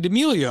Charlie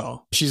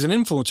D'Amelio. She's an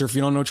influencer if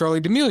you don't know Charlie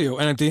D'Amelio.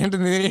 And at the end of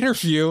the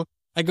interview,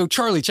 I go,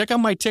 Charlie, check out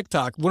my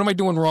TikTok. What am I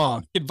doing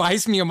wrong?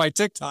 Advise me on my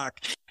TikTok.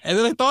 And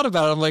then I thought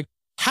about it. I'm like,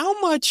 how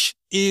much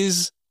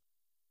is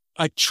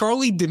a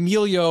Charlie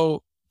D'Amelio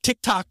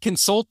TikTok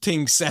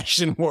consulting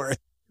session worth?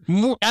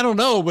 More, I don't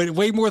know, but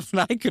way more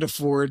than I could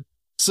afford.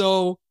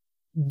 So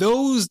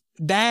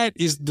that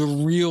is the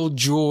real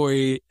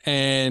joy,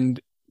 and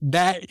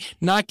that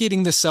not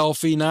getting the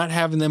selfie, not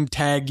having them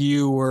tag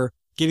you or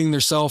getting their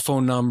cell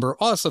phone number,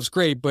 all that stuff's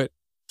great, but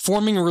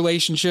forming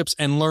relationships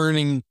and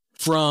learning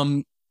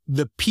from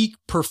the peak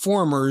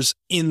performers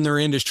in their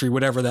industry,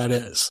 whatever that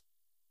is.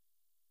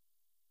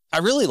 I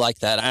really like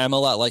that. I'm a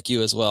lot like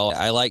you as well.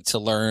 I like to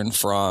learn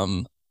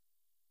from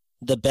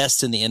the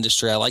best in the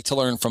industry. I like to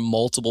learn from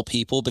multiple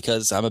people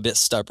because I'm a bit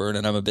stubborn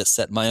and I'm a bit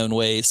set in my own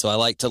way. So I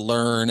like to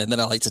learn, and then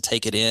I like to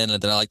take it in,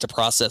 and then I like to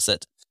process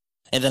it.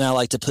 And then I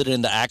like to put it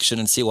into action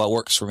and see what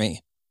works for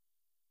me.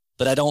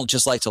 But I don't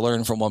just like to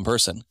learn from one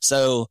person.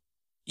 So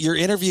you're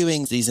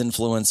interviewing these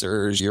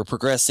influencers, you're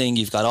progressing,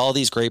 you've got all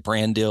these great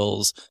brand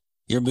deals,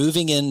 you're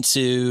moving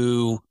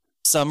into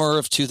summer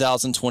of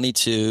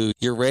 2022,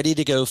 you're ready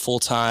to go full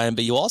time,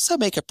 but you also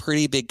make a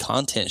pretty big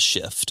content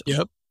shift.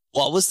 Yep.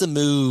 What was the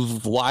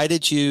move? Why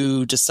did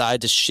you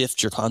decide to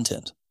shift your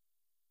content?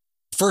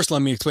 First,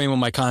 let me explain what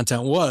my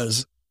content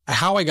was.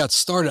 How I got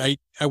started,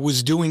 I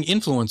was doing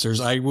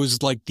influencers. I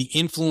was like the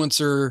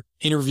influencer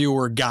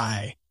interviewer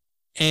guy.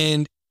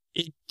 And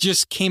it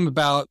just came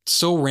about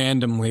so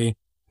randomly.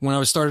 When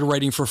I started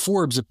writing for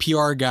Forbes, a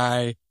PR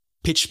guy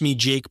pitched me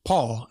Jake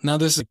Paul. Now,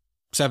 this is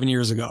 7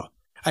 years ago.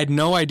 I had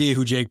no idea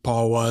who Jake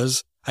Paul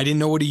was. I didn't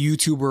know what a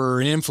YouTuber or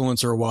an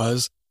influencer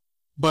was.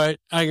 But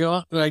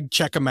I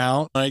check him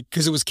out,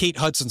 because it was Kate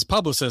Hudson's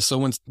publicist.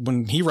 So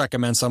when he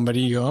recommends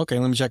somebody, you go, okay,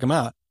 let me check him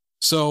out.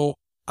 So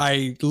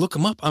I look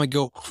him up. I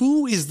go,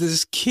 who is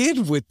this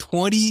kid with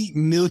 20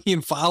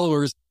 million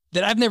followers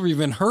that I've never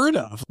even heard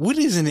of? What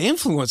is an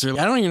influencer?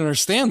 I don't even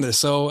understand this.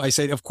 So I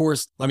said, of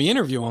course, let me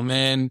interview him.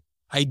 And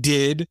I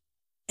did.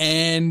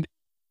 And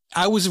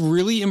I was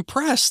really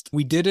impressed.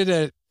 We did it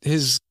at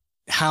his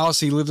house.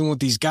 He lived in with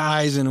these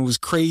guys, and it was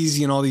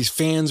crazy. And all these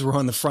fans were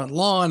on the front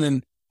lawn, and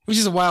it was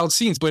just a wild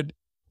scene. But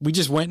we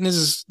just went in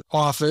his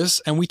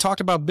office and we talked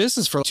about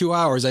business for 2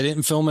 hours. I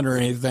didn't film it or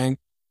anything.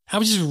 I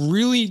was just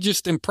really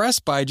just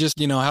impressed by just,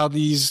 how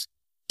these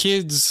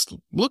kids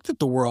looked at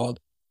the world.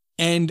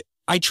 And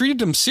I treated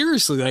them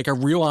seriously like a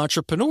real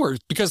entrepreneur,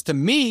 because to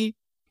me,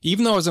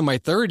 even though I was in my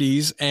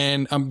 30s,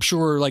 and I'm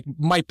sure like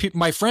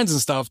my friends and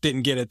stuff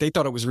didn't get it. They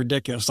thought it was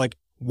ridiculous. Like,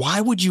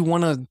 why would you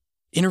want to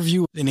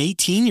interview an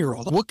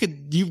 18-year-old?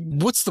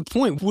 What's the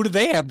point? What do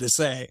they have to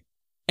say?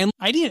 And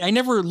I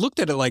never looked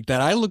at it like that.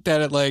 I looked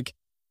at it like,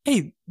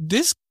 hey,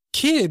 this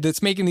kid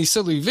that's making these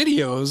silly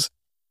videos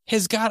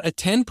has got a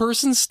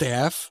 10-person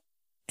staff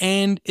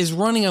and is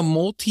running a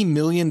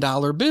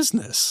multi-million-dollar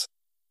business.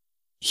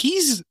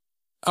 He's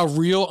a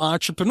real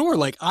entrepreneur.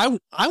 Like, I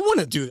want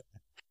to do that.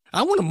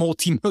 I want a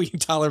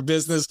multi-million-dollar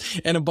business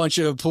and a bunch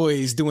of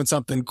employees doing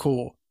something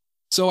cool.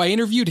 So I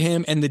interviewed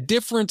him, and the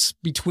difference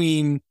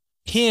between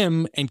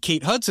him and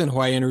Kate Hudson, who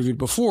I interviewed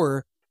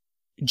before,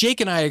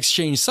 Jake and I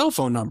exchanged cell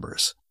phone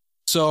numbers.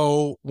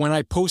 So when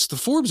I post the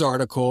Forbes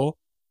article,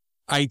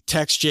 I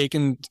text Jake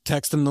and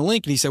text him the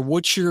link, and he said,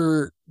 "What's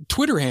your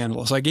Twitter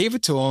handle?" So I gave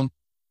it to him,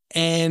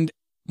 and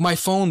my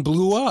phone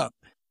blew up.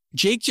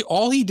 Jake,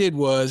 all he did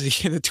was,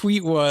 the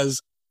tweet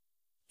was,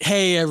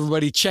 "Hey,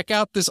 everybody, check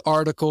out this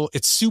article.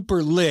 It's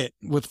super lit,"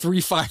 with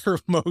 3 fire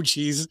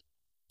emojis.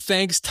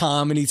 "Thanks,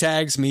 Tom." And he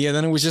tags me. And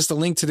then it was just a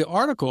link to the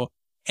article.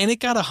 And it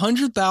got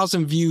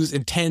 100,000 views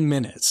in 10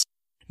 minutes.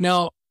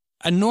 Now,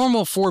 a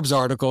normal Forbes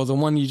article, the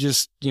one you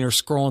just,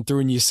 scrolling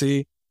through and you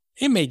see,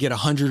 it may get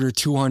 100 or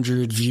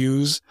 200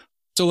 views.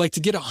 So like to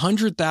get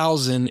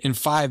 100,000 in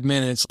 5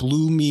 minutes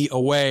blew me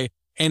away.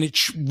 And it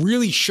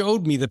really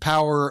showed me the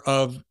power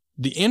of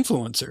the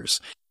influencers.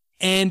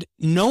 And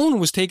no one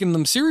was taking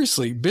them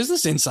seriously.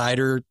 Business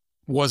Insider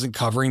wasn't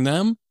covering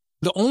them.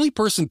 The only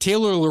person,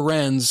 Taylor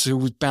Lorenz, who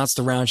was bounced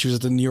around, she was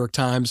at the New York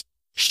Times,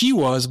 she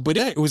was, but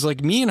it was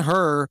like me and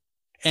her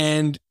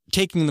and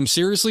taking them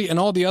seriously. And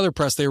all the other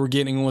press they were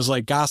getting was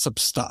like gossip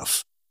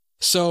stuff.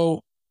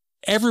 So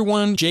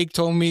everyone, Jake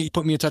told me,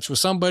 put me in touch with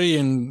somebody,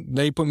 and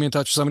they put me in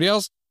touch with somebody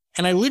else.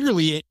 And I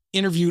literally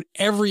interviewed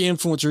every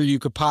influencer you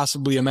could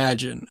possibly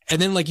imagine.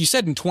 And then, like you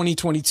said, in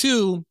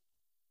 2022,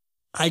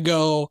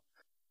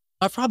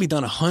 I've probably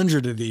done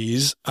 100 of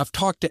these. I've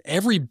talked to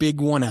every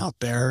big one out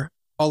there.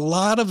 A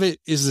lot of it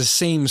is the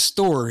same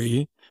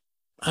story.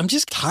 I'm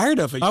just tired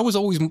of it. I was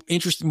always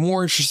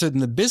more interested in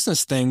the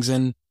business things,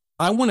 and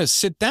I want to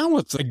sit down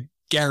with a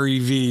Gary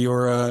Vee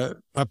or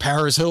a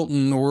Paris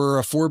Hilton or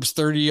a Forbes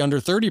 30 under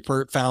 30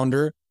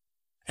 founder,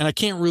 and I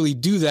can't really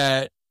do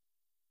that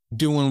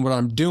doing what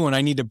I'm doing.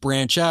 I need to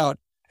branch out,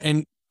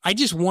 and I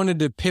just wanted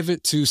to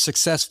pivot to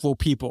successful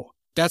people.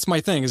 That's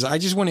my thing, is I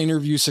just want to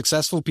interview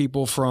successful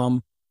people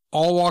from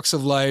all walks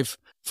of life,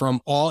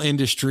 from all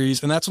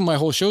industries, and that's what my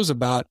whole show's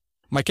about.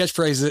 My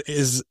catchphrase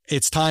is,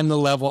 it's time to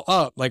level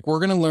up. Like, we're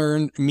going to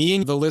learn, me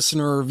and the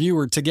listener or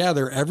viewer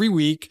together every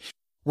week,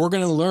 we're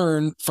going to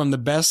learn from the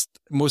best,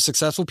 most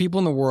successful people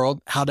in the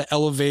world how to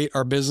elevate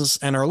our business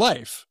and our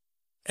life.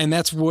 And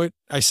that's what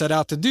I set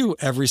out to do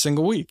every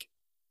single week.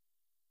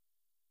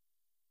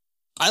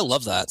 I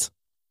love that.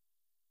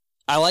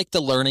 I like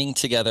the learning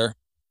together.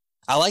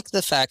 I like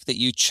the fact that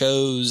you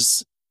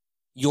chose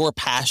your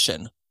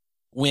passion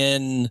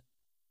when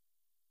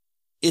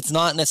it's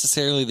not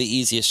necessarily the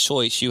easiest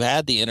choice. You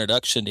had the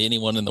introduction to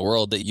anyone in the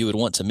world that you would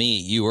want to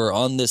meet. You were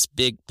on this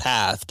big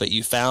path, but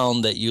you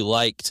found that you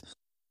liked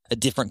a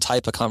different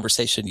type of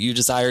conversation. You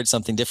desired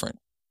something different,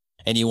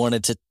 and you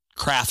wanted to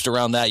craft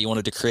around that. You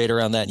wanted to create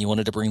around that, and you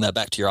wanted to bring that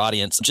back to your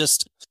audience.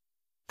 Just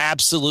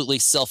absolutely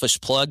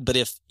selfish plug, but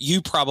if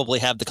you probably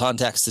have the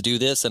contacts to do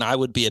this, and I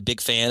would be a big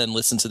fan and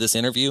listen to this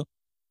interview,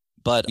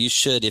 but you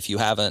should, if you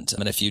haven't,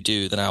 and if you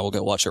do, then I will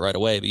go watch it right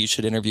away. But you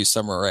should interview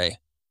Summer Rae.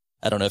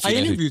 I don't know if you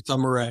interviewed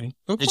Summer Rae.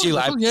 Did you?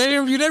 I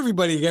interviewed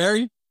everybody,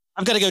 Gary.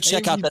 I'm going to go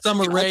check out that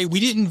Summer Rae.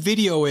 We didn't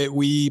video it,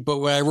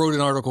 but I wrote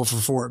an article for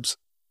Forbes.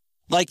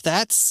 Like,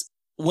 that's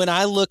when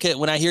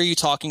I hear you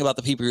talking about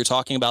the people you're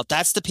talking about,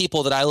 that's the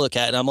people that I look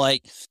at, and I'm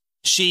like,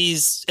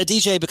 she's a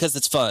DJ because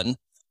it's fun,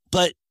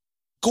 but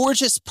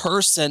gorgeous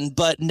person,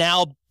 but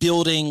now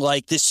building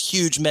like this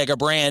huge mega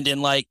brand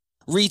in like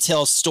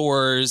retail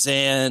stores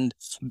and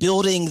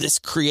building this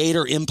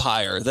creator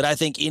empire that I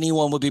think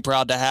anyone would be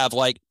proud to have,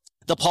 like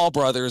the Paul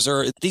brothers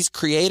or these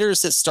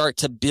creators that start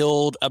to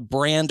build a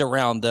brand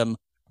around them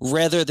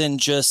rather than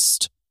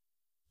just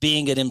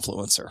being an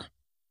influencer.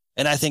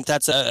 And I think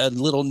that's a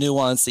little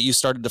nuance that you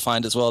started to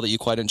find as well that you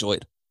quite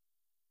enjoyed.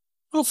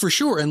 Oh, for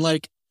sure. And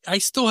like, I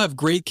still have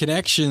great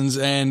connections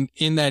and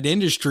in that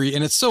industry.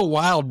 And it's so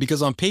wild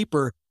because on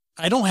paper,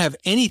 I don't have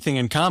anything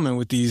in common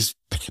with these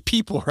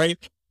people, right?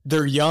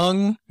 They're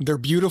young, they're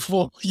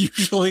beautiful,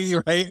 usually,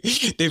 right?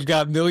 They've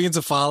got millions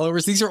of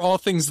followers. These are all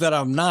things that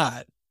I'm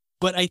not.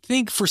 But I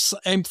think for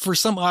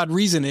some odd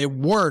reason, it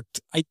worked.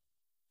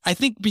 I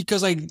think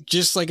because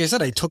like I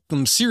said, I took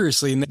them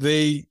seriously, and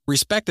they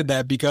respected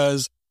that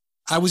because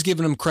I was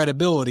giving them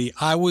credibility.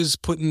 I was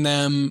putting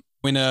them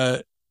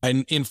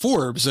in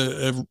Forbes,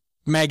 a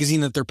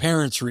magazine that their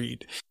parents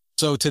read.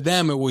 So to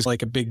them, it was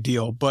like a big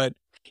deal. But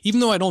even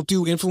though I don't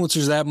do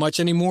influencers that much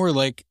anymore,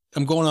 like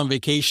I'm going on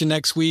vacation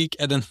next week,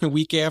 and then the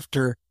week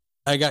after,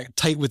 I got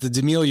tight with the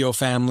D'Amelio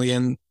family,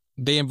 and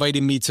they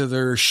invited me to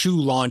their shoe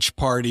launch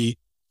party.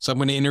 So I'm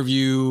going to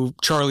interview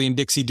Charlie and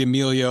Dixie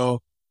D'Amelio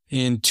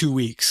in 2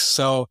 weeks.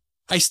 So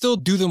I still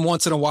do them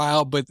once in a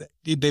while, but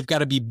they've got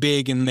to be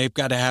big and they've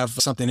got to have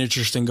something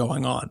interesting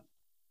going on.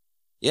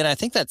 Yeah, and I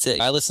think that's it.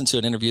 I listened to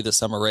an interview that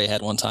Summer Rae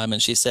had one time,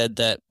 and she said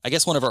that I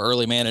guess one of her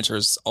early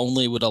managers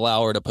only would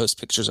allow her to post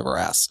pictures of her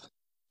ass.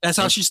 That's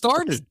how she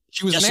started.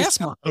 She was an ass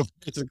model.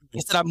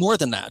 He said, I'm more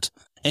than that.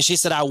 And she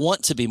said, I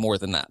want to be more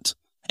than that.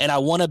 And I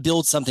want to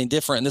build something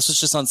different. And this was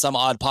just on some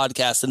odd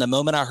podcast. And the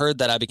moment I heard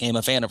that, I became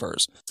a fan of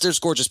hers. There's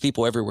gorgeous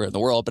people everywhere in the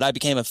world, but I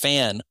became a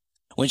fan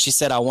when she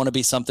said, I want to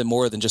be something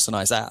more than just a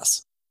nice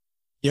ass.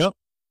 Yep.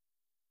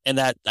 And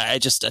that, I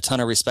just a ton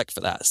of respect for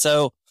that.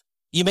 So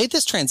you made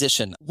this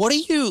transition.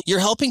 You're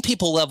helping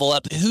people level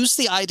up. Who's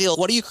the ideal?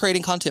 What are you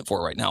creating content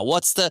for right now?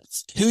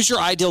 Who's your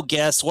ideal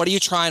guest? What are you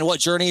trying?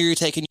 What journey are you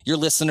taking your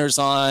listeners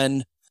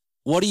on?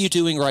 What are you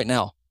doing right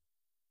now?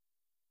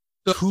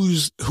 Who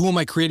am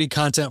I creating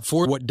content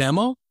for? What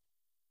demo?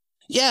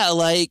 Yeah,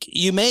 like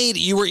you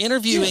were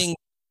interviewing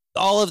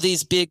all of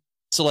these big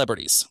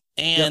celebrities,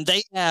 and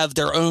they have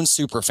their own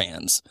super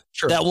fans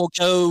that will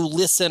go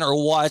listen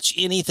or watch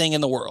anything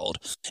in the world.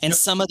 And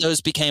some of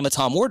those became a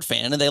Tom Ward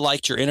fan, and they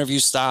liked your interview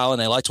style,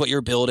 and they liked what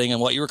you're building and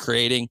what you were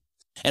creating,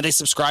 and they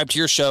subscribed to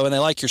your show, and they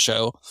like your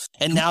show.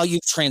 And now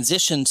you've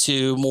transitioned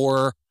to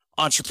more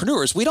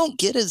entrepreneurs.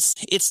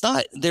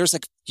 There's a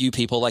few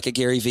people like a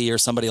Gary Vee or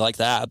somebody like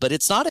that, but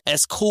it's not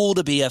as cool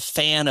to be a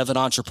fan of an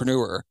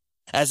entrepreneur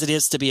as it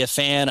is to be a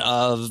fan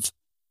of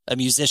a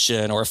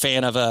musician or a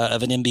fan of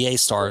an NBA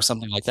star or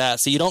something like that.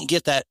 So you don't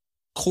get that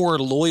core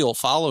loyal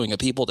following of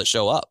people that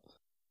show up.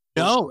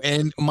 No,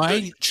 and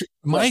my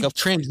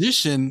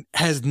transition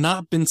has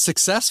not been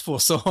successful.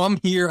 So I'm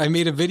here. I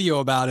made a video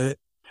about it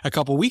a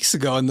couple weeks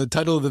ago, and the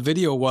title of the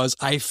video was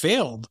 "I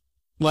Failed."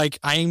 Like,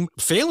 I'm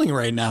failing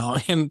right now,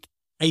 and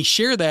I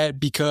share that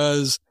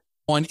because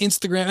on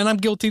Instagram, and I'm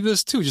guilty of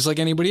this too, just like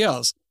anybody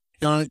else.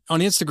 On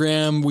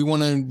Instagram, we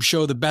want to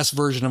show the best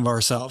version of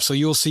ourselves. So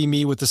you'll see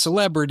me with a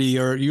celebrity,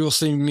 or you'll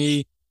see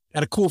me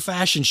at a cool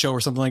fashion show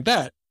or something like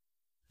that.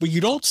 But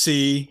you don't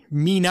see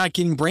me not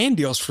getting brand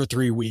deals for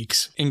 3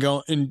 weeks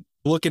and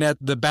looking at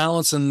the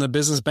balance in the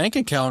business bank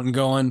account and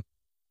going,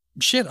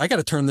 shit, I got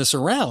to turn this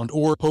around,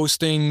 or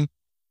posting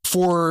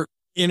 4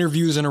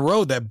 interviews in a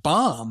row that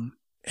bomb.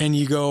 And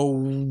you go,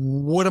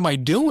 what am I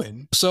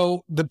doing?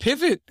 So the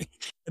pivot,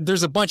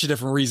 there's a bunch of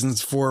different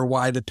reasons for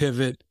why the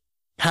pivot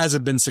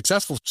hasn't been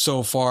successful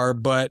so far.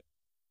 But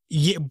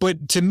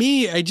to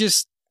me,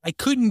 I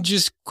couldn't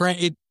just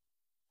grant it.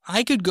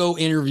 I could go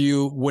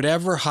interview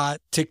whatever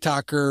hot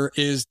TikToker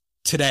is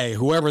today,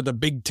 whoever the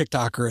big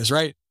TikToker is,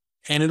 right?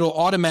 And it'll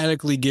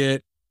automatically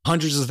get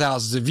hundreds of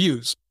thousands of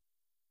views.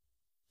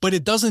 But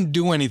it doesn't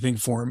do anything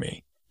for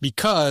me,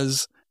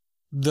 because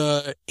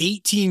the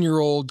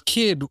 18-year-old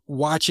kid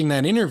watching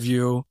that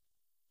interview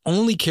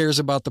only cares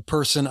about the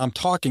person I'm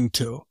talking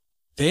to.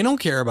 They don't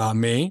care about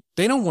me.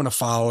 They don't want to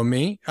follow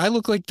me. I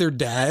look like their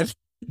dad.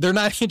 They're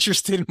not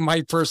interested in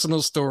my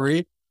personal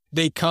story.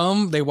 They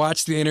come, they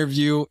watch the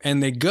interview,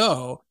 and they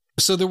go.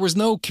 So there was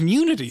no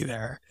community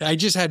there. I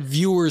just had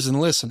viewers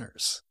and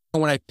listeners.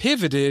 When I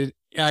pivoted,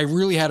 I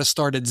really had to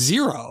start at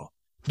zero,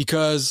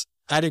 because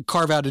I had to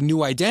carve out a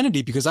new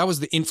identity, because I was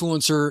the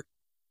influencer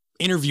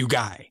interview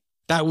guy.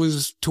 That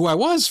was who I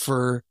was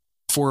for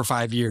 4 or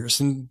 5 years,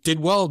 and did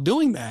well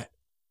doing that.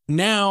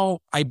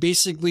 Now I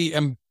basically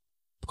am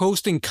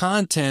posting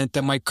content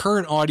that my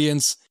current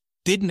audience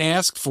didn't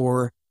ask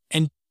for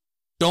and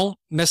don't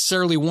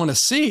necessarily want to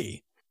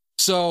see.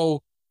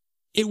 So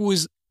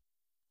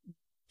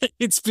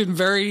it's been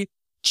very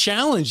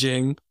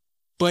challenging,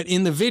 but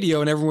in the video,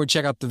 and everyone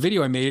check out the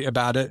video I made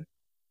about it,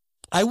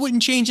 I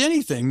wouldn't change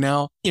anything.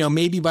 Now,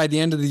 maybe by the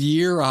end of the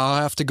year, I'll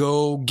have to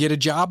go get a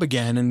job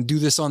again and do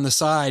this on the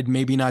side,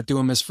 maybe not do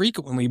them as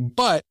frequently,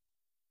 but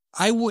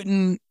I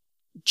wouldn't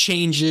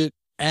change it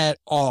at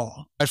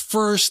all. At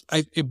first,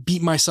 I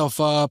beat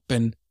myself up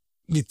and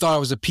thought I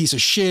was a piece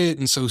of shit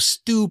and so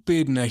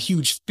stupid and a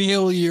huge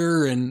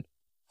failure and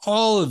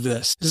all of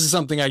this. This is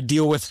something I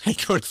deal with. I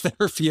go to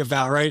therapy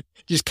about, right?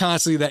 Just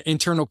constantly that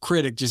internal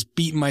critic, just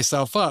beating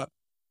myself up.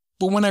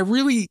 But when I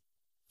really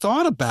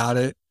thought about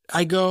it,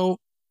 I go,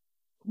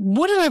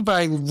 what have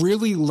I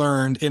really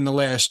learned in the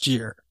last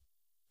year?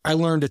 I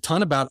learned a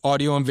ton about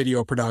audio and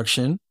video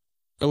production.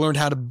 I learned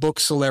how to book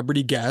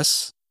celebrity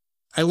guests.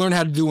 I learned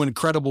how to do an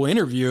incredible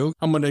interview.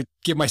 I'm going to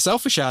give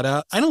myself a shout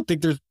out. I don't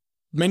think there's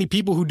many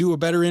people who do a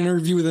better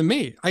interview than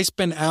me. I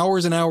spend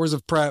hours and hours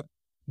of prep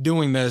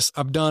doing this.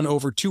 I've done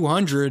over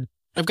 200.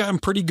 I've gotten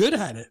pretty good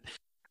at it.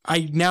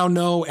 I now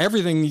know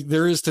everything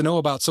there is to know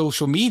about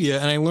social media,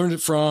 and I learned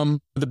it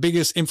from the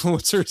biggest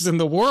influencers in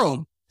the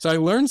world. So I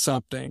learned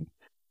something.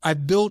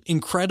 I've built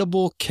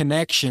incredible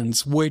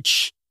connections,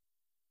 which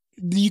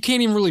you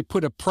can't even really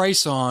put a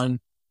price on,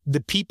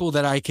 the people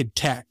that I could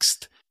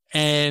text.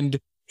 And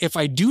if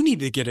I do need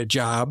to get a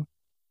job,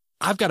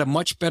 I've got a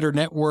much better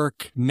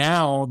network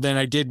now than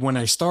I did when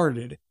I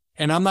started.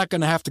 And I'm not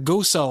going to have to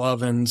go sell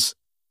ovens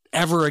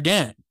ever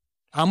again.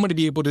 I'm going to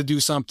be able to do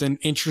something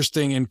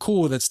interesting and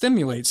cool that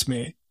stimulates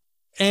me.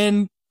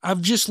 And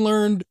I've just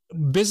learned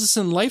business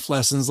and life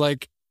lessons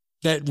like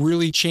that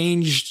really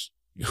changed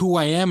who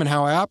I am and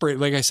how I operate.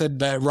 Like I said,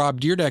 that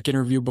Rob Dyrdek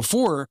interview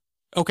before,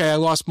 okay, I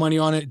lost money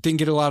on it, didn't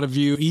get a lot of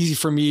view, easy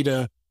for me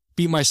to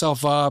beat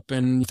myself up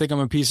and think I'm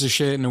a piece of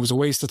shit and it was a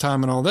waste of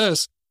time and all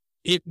this.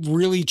 it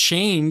really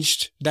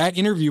changed. That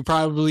interview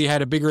probably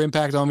had a bigger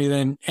impact on me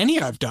than any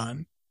I've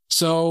done.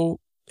 So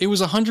it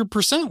was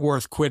 100%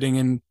 worth quitting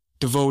and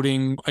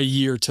devoting a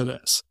year to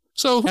this.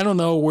 So I don't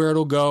know where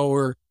it'll go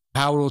or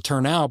how it'll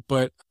turn out,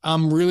 but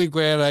I'm really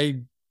glad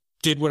I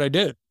did what I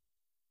did.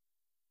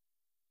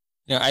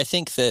 I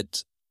think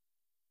that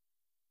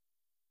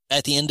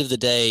at the end of the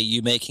day,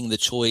 you making the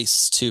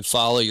choice to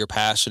follow your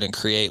passion and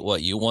create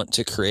what you want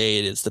to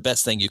create is the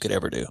best thing you could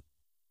ever do.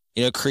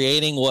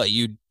 Creating what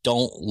you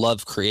don't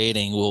love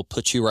creating will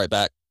put you right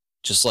back,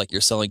 just like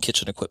you're selling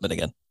kitchen equipment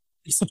again.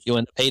 You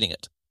end up hating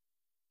it,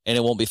 and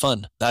it won't be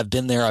fun. I've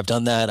been there. I've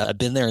done that. I've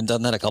been there and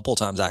done that a couple of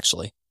times,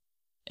 actually.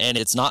 And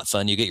it's not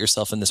fun. You get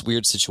yourself in this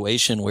weird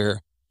situation where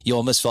you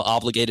almost feel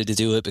obligated to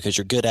do it because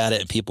you're good at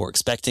it and people are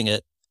expecting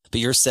it. But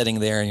you're sitting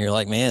there and you're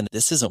like, man,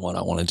 this isn't what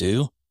I want to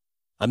do.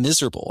 I'm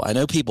miserable. I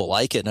know people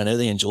like it and I know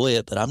they enjoy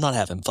it, but I'm not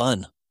having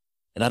fun.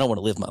 And I don't want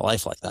to live my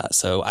life like that.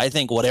 So I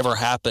think whatever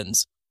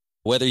happens,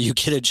 whether you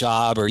get a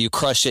job or you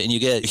crush it and you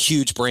get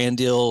huge brand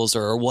deals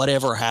or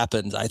whatever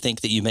happens, I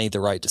think that you made the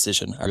right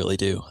decision. I really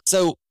do.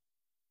 So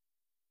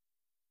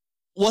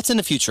what's in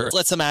the future?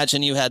 Let's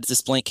imagine you had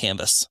this blank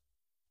canvas.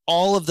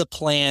 All of the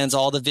plans,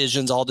 all the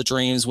visions, all the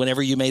dreams,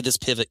 whenever you made this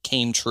pivot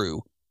came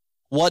true.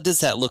 What does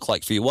that look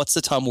like for you? What's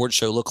the Tom Ward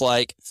Show look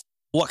like?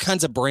 What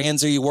kinds of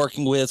brands are you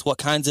working with? What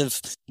kinds of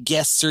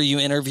guests are you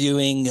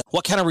interviewing?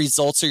 What kind of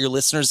results are your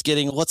listeners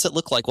getting? What's it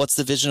look like? What's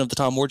the vision of the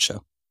Tom Ward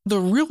Show? The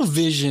real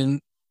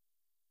vision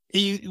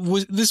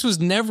was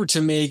never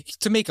to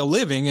make a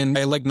living, and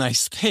I like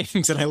nice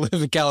things, and I live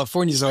in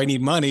California, so I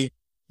need money.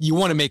 You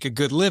want to make a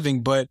good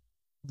living, but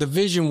the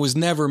vision was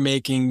never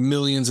making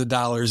millions of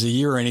dollars a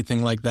year or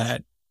anything like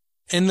that.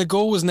 And the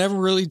goal was never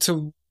really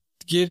to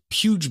get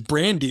huge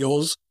brand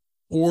deals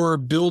or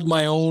build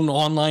my own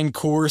online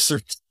course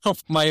or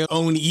my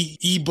own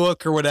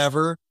ebook or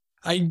whatever.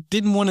 I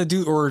didn't want to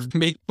do or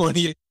make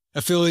money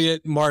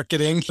affiliate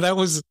marketing.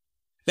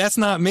 That's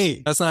not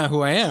me. That's not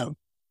who I am.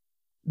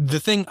 The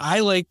thing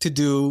I like to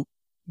do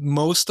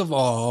most of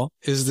all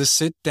is to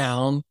sit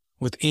down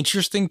with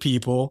interesting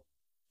people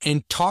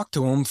and talk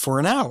to them for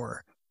an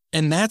hour.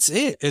 And that's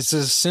it. It's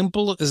as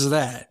simple as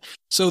that.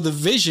 So the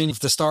vision, if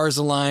the stars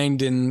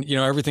aligned and,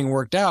 everything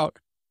worked out,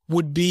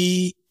 would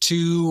be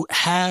to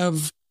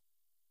have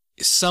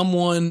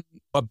someone,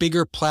 a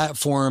bigger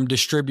platform,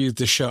 distribute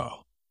the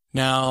show.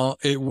 Now,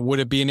 would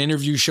it be an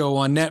interview show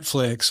on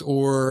Netflix,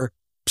 or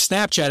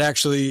Snapchat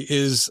actually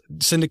is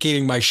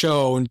syndicating my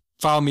show, and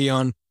follow me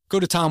go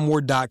to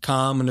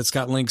tomward.com and it's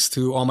got links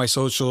to all my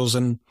socials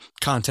and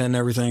content and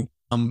everything.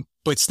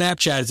 But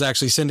Snapchat is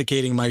actually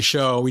syndicating my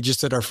show. We just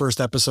did our first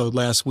episode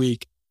last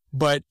week.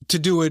 But to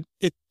do it,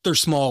 they're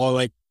small,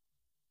 like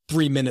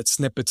 3-minute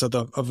snippets of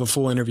the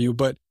full interview.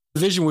 But the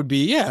vision would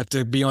be,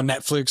 to be on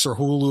Netflix or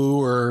Hulu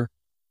or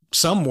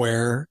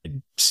somewhere,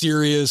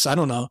 Sirius, I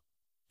don't know.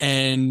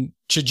 And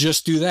to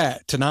just do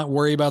that, to not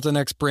worry about the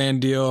next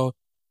brand deal,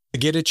 to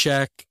get a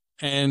check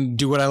and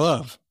do what I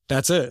love.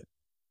 That's it.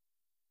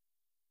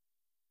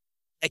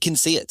 I can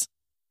see it.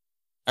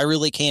 I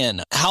really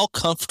can. How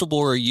comfortable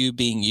are you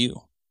being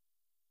you?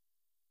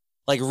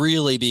 Like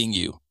really being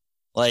you?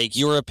 Like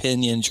your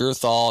opinions, your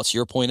thoughts,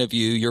 your point of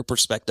view, your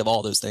perspective,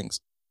 all those things.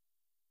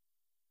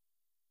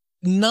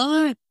 I'm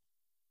not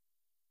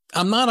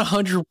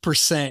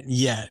 100%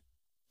 yet,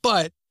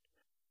 but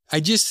I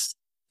just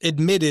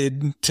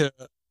admitted to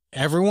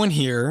everyone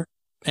here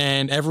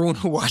and everyone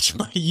who watched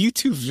my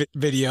YouTube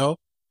video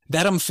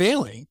that I'm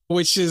failing,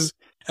 which is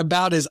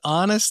about as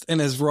honest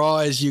and as raw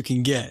as you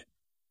can get.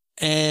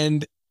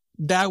 And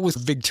that was a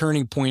big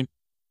turning point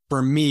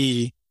for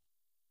me,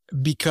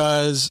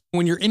 because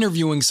when you're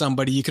interviewing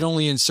somebody, you can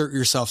only insert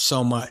yourself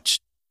so much.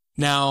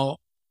 Now,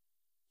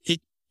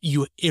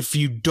 if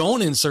you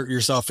don't insert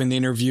yourself in the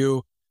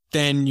interview,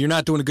 then you're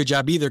not doing a good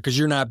job either, because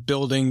you're not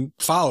building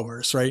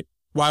followers, right?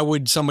 Why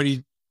would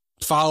somebody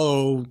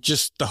follow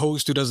just the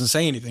host who doesn't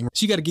say anything?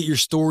 So you got to get your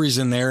stories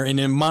in there. And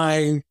in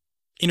my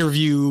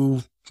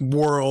interview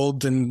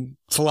world and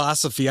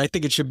philosophy, I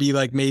think it should be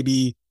like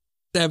maybe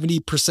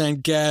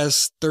 70%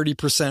 guest,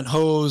 30%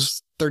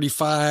 host,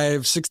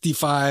 35,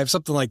 65,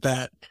 something like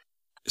that.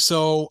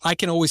 So I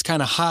can always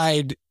kind of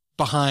hide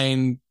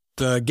behind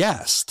the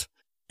guest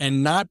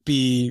and not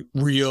be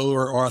real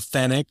or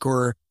authentic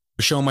or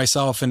show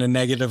myself in a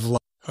negative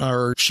light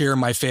or share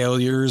my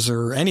failures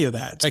or any of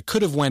that. I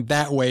could have went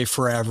that way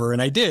forever,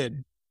 and I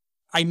did.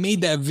 I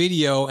made that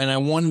video and I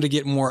wanted to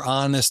get more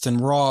honest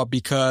and raw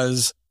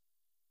because,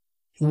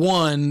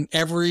 one,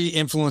 every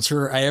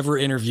influencer I ever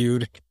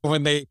interviewed,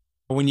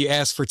 when you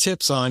ask for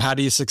tips on how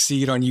do you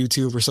succeed on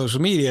YouTube or social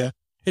media,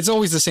 it's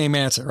always the same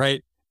answer,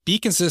 right? Be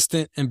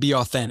consistent and be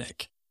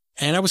authentic.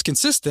 And I was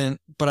consistent,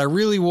 but I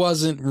really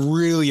wasn't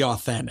really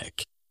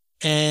authentic.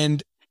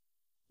 And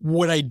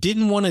what I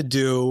didn't want to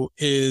do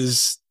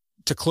is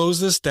to close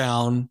this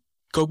down,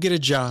 go get a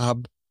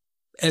job,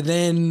 and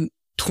then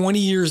 20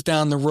 years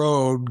down the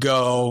road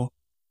go,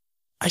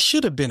 I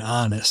should have been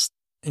honest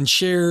and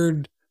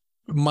shared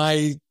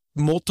my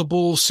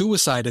multiple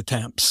suicide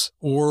attempts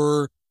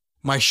or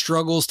my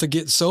struggles to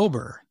get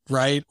sober,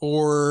 right?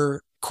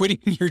 Or quitting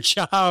your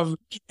job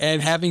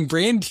and having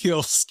brand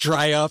deals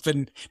dry up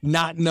and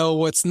not know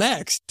what's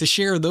next, to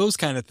share those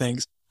kind of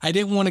things. I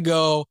didn't want to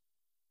go,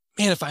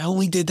 man, if I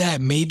only did that,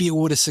 maybe it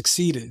would have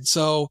succeeded.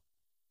 So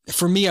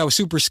for me, I was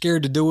super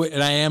scared to do it,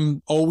 and I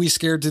am always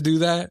scared to do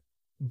that.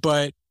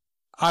 But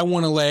I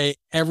want to lay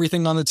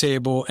everything on the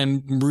table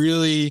and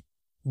really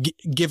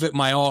give it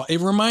my all. It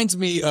reminds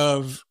me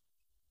of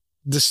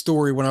the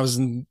story when I was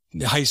in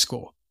high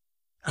school.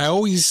 I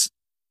always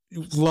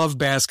loved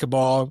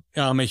basketball.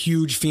 I'm a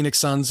huge Phoenix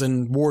Suns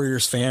and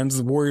Warriors fan.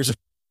 The Warriors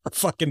are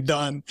fucking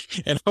done,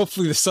 and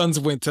hopefully the Suns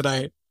win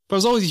tonight. But I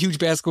was always a huge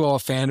basketball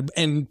fan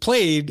and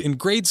played in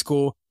grade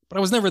school, but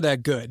I was never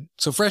that good.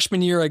 So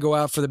freshman year, I go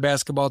out for the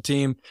basketball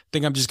team,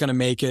 think I'm just going to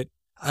make it.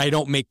 I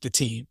don't make the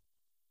team.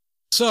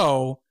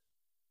 So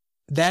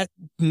that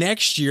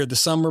next year, the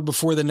summer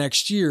before the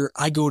next year,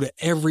 I go to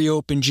every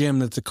open gym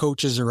that the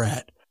coaches are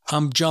at.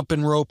 I'm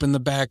jumping rope in the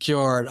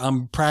backyard.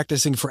 I'm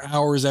practicing for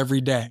hours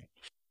every day.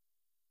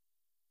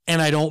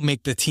 And I don't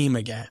make the team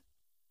again.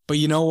 But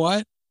you know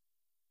what?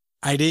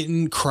 I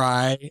didn't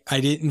cry.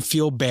 I didn't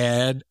feel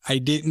bad. I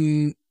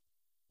didn't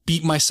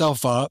beat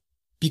myself up,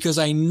 because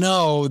I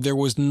know there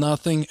was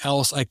nothing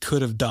else I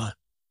could have done.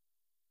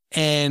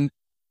 And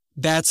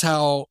that's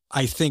how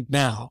I think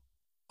now.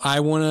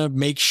 I want to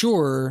make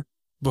sure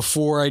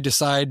before I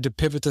decide to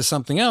pivot to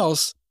something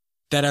else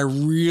that I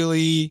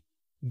really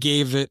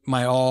gave it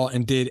my all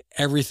and did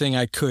everything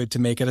I could to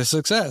make it a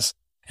success.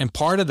 And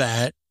part of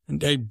that,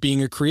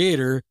 being a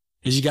creator,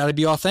 is you got to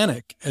be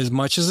authentic. As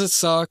much as it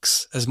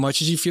sucks, as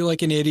much as you feel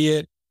like an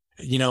idiot,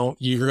 you know,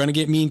 you're going to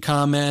get mean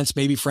comments.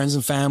 Maybe friends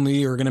and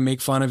family are going to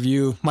make fun of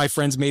you. My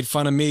friends made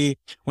fun of me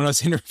when I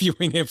was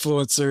interviewing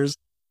influencers,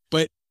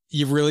 but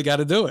you really got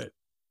to do it.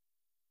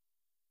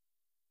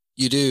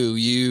 You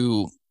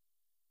do.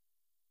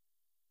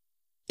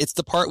 It's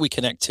the part we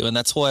connect to. And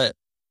that's why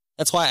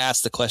I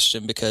asked the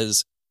question,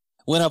 because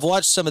when I've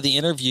watched some of the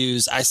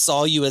interviews, I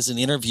saw you as an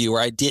interviewer.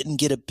 I didn't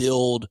get to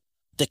build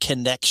the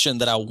connection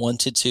that I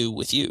wanted to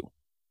with you.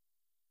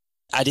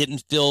 I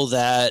didn't feel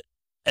that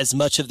as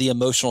much of the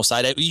emotional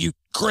side. You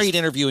great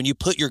interview, and you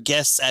put your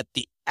guests at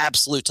the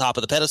absolute top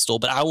of the pedestal,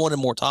 but I wanted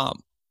more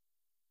Tom.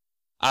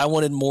 I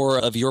wanted more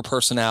of your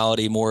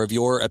personality, more of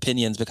your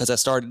opinions, because I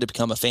started to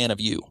become a fan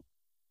of you,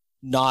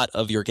 not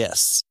of your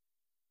guests.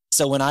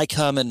 So when I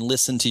come and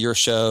listen to your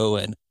show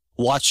and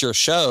watch your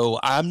show,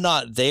 I'm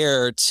not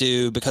there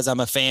because I'm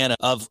a fan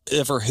of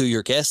ever who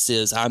your guest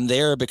is. I'm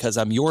there because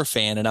I'm your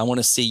fan, and I want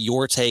to see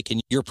your take and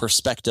your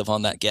perspective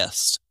on that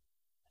guest.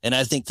 And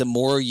I think the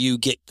more you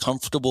get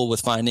comfortable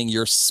with finding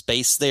your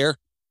space there,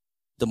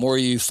 the more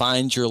you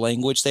find your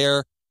language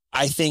there,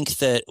 I think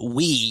that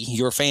we,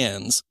 your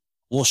fans,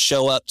 will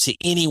show up to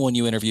anyone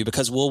you interview,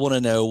 because we'll want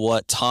to know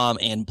what Tom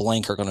and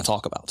blank are going to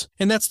talk about.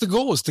 And that's the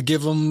goal, is to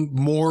give them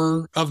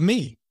more of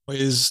me,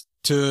 is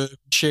to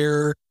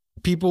share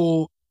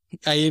people.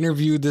 I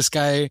interviewed this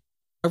guy.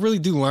 I really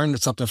do learn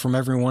something from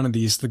every one of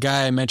these. The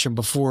guy I mentioned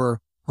before,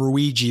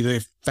 Ruigi,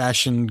 the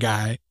fashion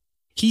guy,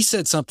 he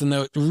said something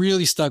that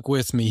really stuck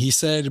with me. He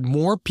said,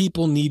 more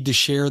people need to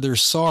share their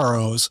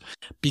sorrows,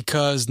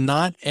 because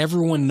not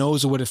everyone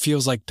knows what it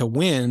feels like to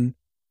win,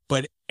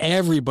 but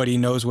everybody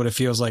knows what it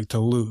feels like to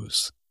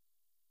lose.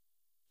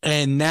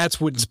 And that's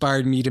what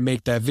inspired me to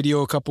make that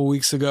video a couple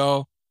weeks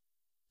ago.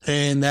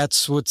 And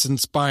that's what's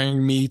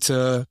inspiring me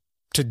to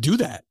do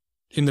that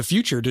in the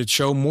future, to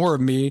show more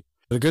of me,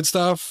 the good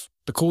stuff,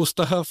 the cool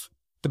stuff,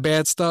 the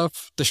bad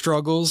stuff, the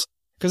struggles,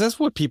 because that's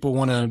what people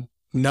want to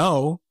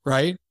know,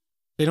 right?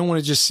 They don't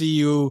want to just see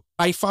you.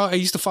 I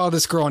used to follow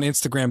this girl on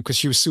Instagram because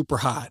she was super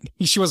hot.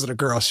 She wasn't a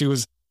girl. She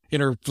was in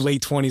her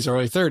late 20s,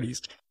 early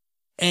 30s.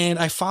 And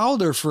I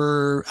followed her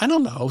for,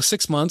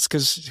 6 months,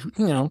 because,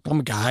 I'm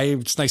a guy.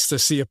 It's nice to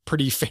see a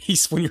pretty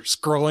face when you're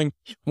scrolling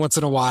once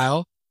in a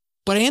while.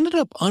 But I ended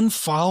up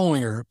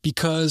unfollowing her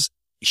because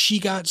she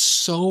got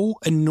so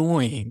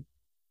annoying,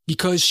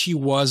 because she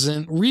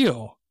wasn't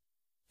real.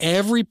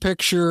 Every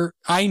picture,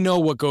 I know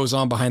what goes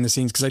on behind the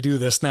scenes because I do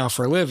this now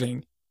for a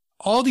living.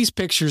 All these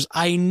pictures,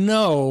 I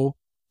know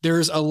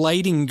there's a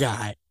lighting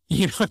guy,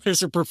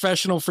 there's a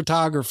professional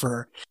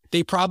photographer.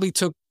 They probably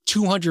took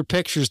 200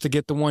 pictures to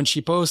get the one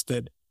she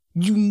posted.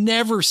 You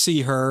never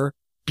see her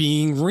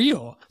being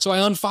real. So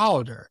I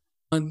unfollowed her.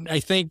 And I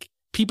think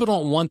people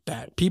don't want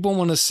that. People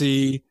want to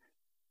see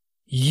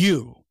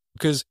you,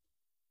 because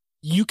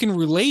you can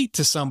relate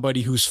to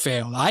somebody who's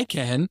failed. I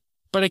can,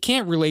 but I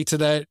can't relate to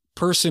that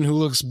person who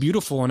looks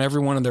beautiful in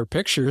every one of their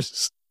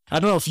pictures. I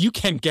don't know if you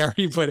can,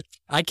 Gary, but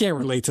I can't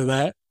relate to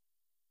that.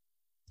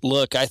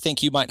 Look, I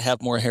think you might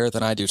have more hair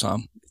than I do,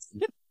 Tom.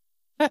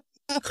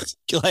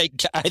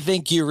 I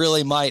think you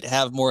really might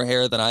have more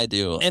hair than I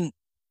do. And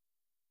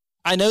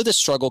I know the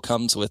struggle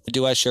comes with,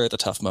 do I share the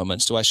tough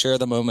moments? Do I share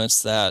the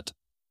moments that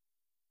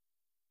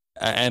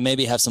I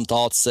maybe have some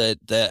thoughts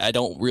that I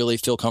don't really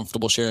feel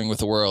comfortable sharing with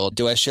the world?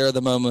 Do I share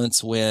the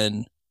moments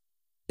when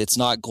it's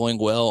not going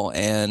well?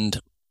 And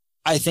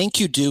I think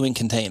you do in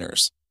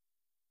containers.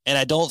 And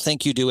I don't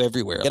think you do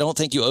everywhere. I don't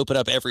think you open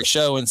up every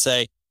show and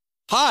say,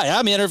 Hi,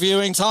 I'm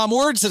interviewing Tom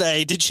Ward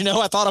today. Did you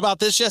know I thought about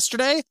this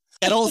yesterday?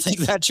 I don't think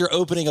that's your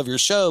opening of your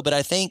show, but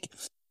I think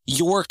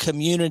your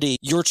community,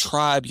 your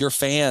tribe, your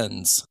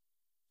fans,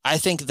 I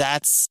think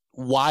that's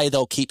why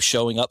they'll keep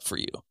showing up for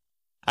you.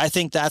 I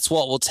think that's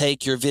what will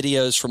take your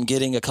videos from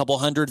getting a couple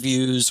hundred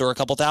views or a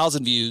couple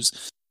thousand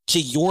views to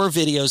your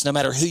videos, no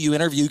matter who you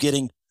interview,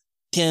 getting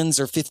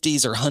tens or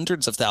 50s or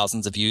hundreds of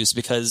thousands of views,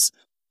 because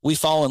we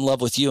fall in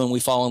love with you and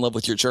we fall in love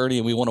with your journey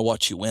and we want to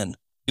watch you win.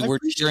 We're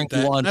cheering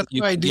you on. That's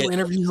why I do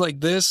interviews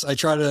like this. I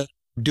try to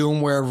do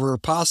them wherever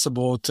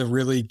possible to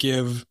really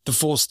give the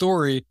full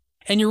story.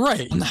 And you're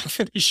right. I'm not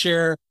going to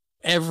share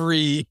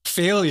every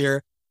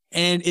failure.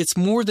 And it's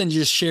more than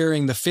just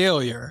sharing the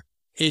failure.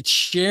 It's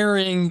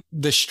sharing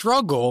the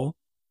struggle,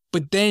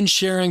 but then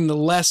sharing the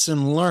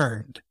lesson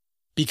learned,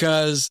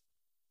 because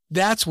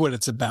that's what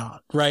it's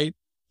about, right?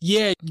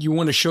 Yeah, you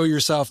want to show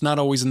yourself not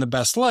always in the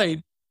best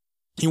light.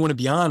 You want to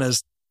be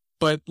honest,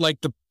 but like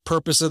the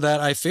purpose of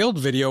that I failed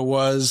video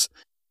was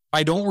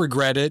I don't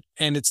regret it,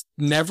 and it's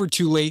never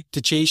too late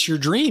to chase your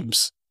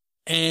dreams.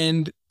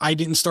 And I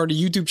didn't start a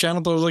YouTube channel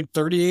until I was like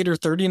 38 or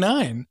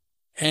 39.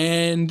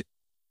 And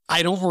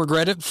I don't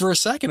regret it for a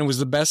second. It was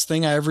the best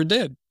thing I ever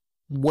did.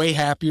 Way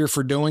happier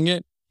for doing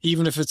it,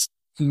 even if it's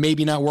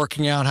maybe not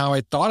working out how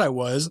I thought I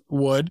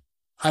would.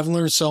 I've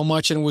learned so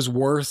much and it was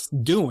worth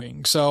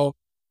doing. So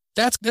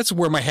that's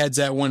where my head's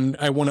at when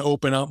I want to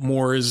open up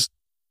more, is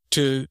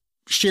to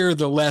share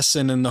the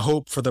lesson and the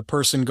hope for the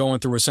person going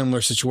through a similar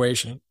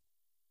situation.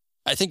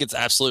 I think it's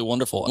absolutely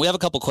wonderful. We have a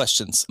couple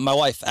questions. My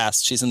wife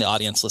asked, she's in the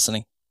audience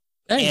listening.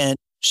 Hey. And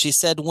she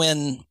said,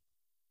 when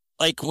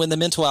the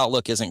mental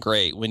outlook isn't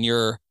great, when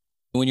you're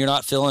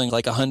not feeling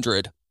like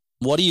 100,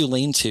 what do you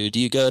lean to? Do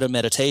you go to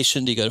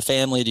meditation? Do you go to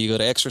family? Do you go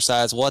to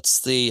exercise?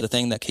 What's the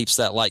thing that keeps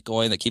that light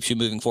going, that keeps you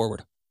moving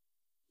forward?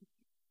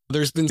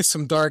 There's been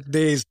some dark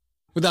days.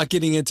 Without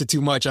getting into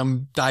too much,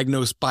 I'm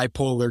diagnosed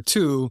bipolar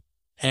 2.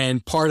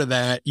 And part of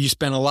that, you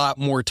spend a lot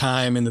more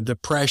time in the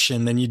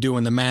depression than you do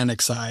in the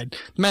manic side.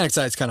 The manic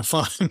side is kind of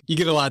fun. You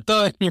get a lot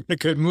done. You're in a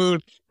good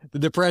mood. The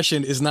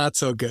depression is not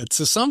so good.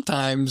 So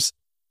sometimes,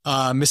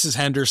 Mrs.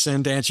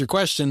 Henderson, to answer your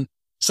question,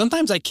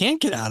 sometimes I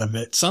can't get out of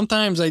it.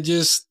 Sometimes I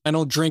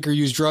don't drink or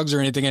use drugs or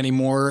anything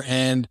anymore.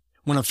 And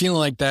when I'm feeling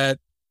like that,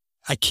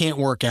 I can't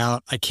work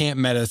out. I can't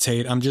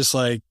meditate. I'm just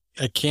like,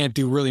 I can't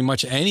do really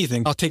much of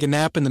anything. I'll take a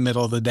nap in the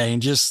middle of the day,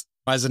 and just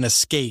as an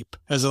escape,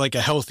 as like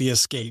a healthy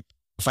escape,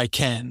 if I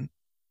can.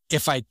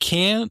 If I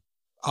can't,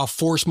 I'll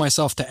force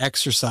myself to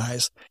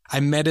exercise. I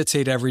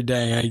meditate every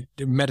day.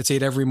 I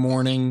meditate every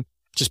morning,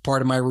 just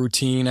part of my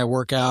routine. I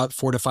work out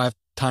 4 to 5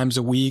 times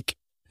a week,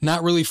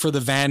 not really for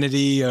the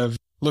vanity of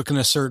looking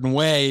a certain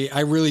way. I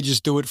really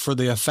just do it for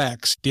the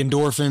effects, the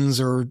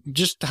endorphins, or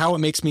just how it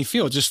makes me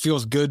feel. It just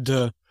feels good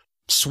to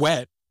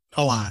sweat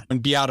a lot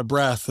and be out of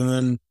breath. And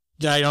then,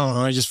 I don't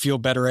know, I just feel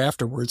better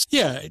afterwards.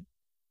 Yeah.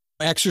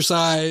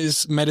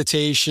 Exercise,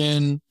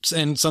 meditation,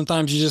 and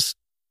sometimes you just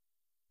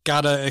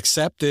got to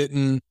accept it.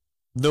 And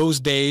those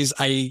days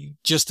I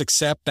just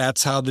accept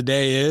that's how the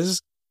day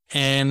is.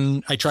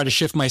 And I try to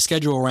shift my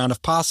schedule around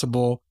if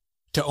possible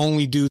to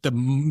only do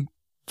the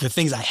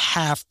things I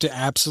have to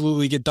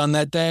absolutely get done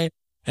that day.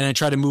 And I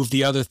try to move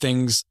the other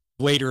things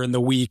later in the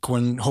week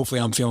when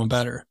hopefully I'm feeling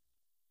better.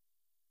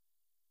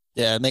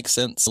 Yeah, it makes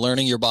sense.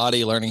 Learning your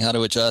body, learning how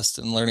to adjust,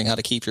 and learning how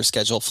to keep your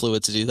schedule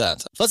fluid to do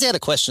that. Fuzzy had a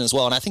question as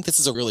well, and I think this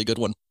is a really good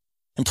one.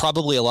 And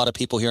probably a lot of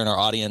people here in our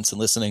audience and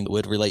listening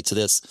would relate to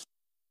this.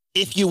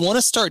 If you want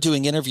to start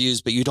doing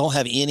interviews, but you don't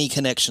have any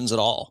connections at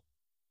all,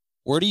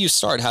 where do you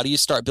start? How do you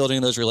start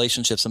building those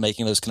relationships and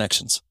making those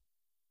connections?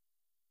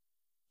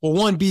 Well,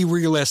 one, be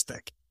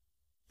realistic.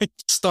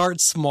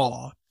 Start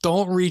small.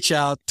 Don't reach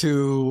out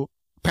to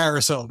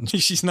Paris Hilton.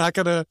 She's not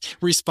going to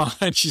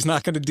respond. She's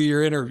not going to do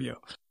your interview.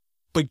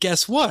 But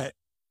guess what?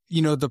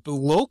 The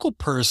local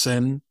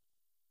person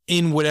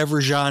in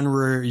whatever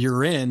genre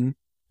you're in,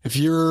 if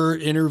you're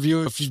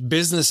interviewing, if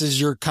business is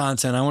your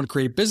content, I want to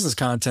create business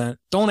content,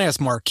 don't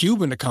ask Mark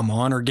Cuban to come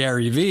on or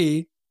Gary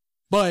Vee,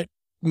 but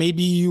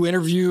maybe you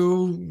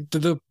interview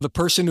the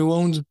person who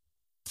owns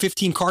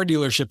 15 car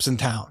dealerships in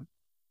town,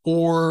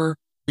 or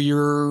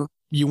you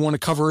want to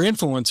cover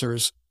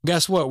influencers.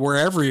 Guess what?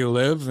 Wherever you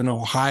live, in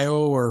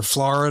Ohio or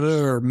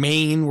Florida or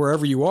Maine,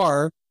 wherever you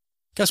are,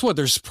 guess what?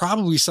 There's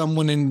probably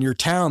someone in your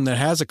town that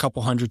has a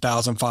couple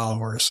 100,000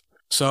 followers.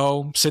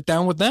 So sit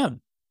down with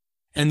them.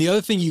 And the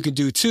other thing you can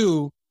do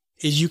too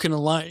is you can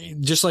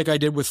align, just like I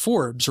did with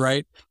Forbes,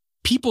 right?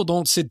 People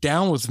don't sit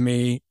down with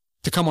me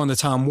to come on the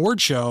Tom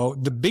Ward show.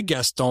 The big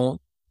guests don't.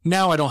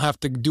 Now I don't have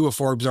to do a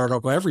Forbes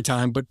article every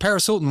time, but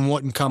Paris Hilton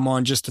wouldn't come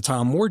on just the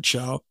Tom Ward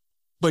show,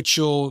 but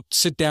she'll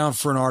sit down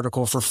for an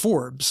article for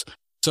Forbes.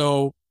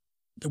 So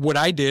what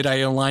I did, I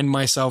aligned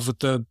myself with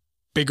the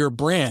bigger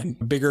brand,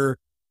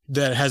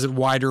 that has a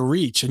wider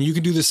reach. And you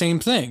can do the same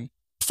thing.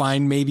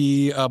 Find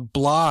maybe a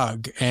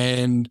blog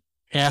and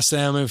ask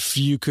them if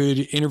you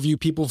could interview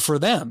people for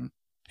them.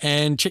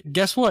 And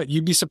guess what?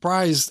 You'd be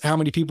surprised how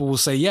many people will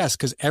say yes,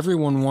 because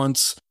everyone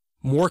wants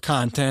more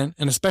content,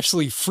 and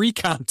especially free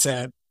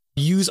content.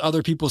 use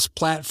other people's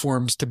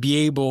platforms to be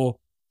able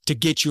to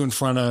get you in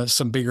front of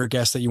some bigger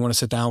guests that you want to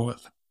sit down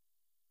with.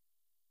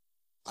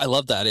 I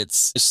love that.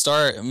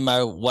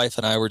 My wife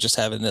and I were just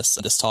having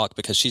this talk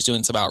because she's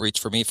doing some outreach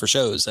for me for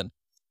shows. And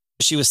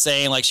she was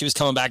saying, like, she was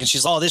coming back and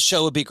she's, oh, this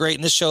show would be great.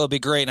 And this show would be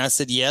great. And I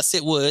said, yes,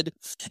 it would.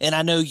 And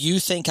I know you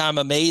think I'm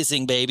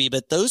amazing, baby,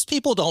 but those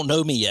people don't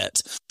know me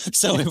yet.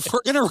 So if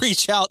we're going to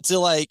reach out to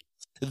like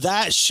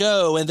that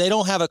show and they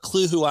don't have a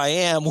clue who I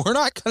am, we're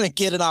not going to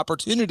get an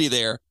opportunity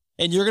there.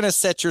 And you're going to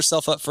set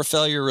yourself up for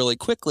failure really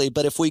quickly.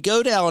 But if we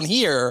go down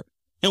here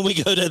and we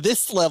go to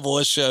this level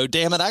of show,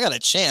 damn it, I got a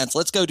chance.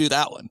 Let's go do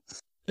that one.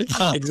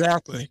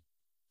 Exactly.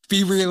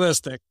 Be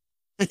realistic.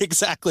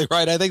 Exactly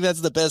right. I think that's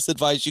the best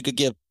advice you could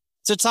give.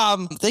 So,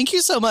 Tom, thank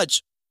you so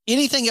much.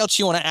 Anything else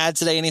you want to add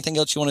today? Anything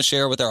else you want to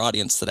share with our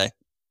audience today?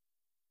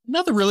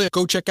 Nothing really.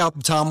 Go check out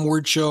the Tom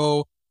Ward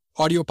Show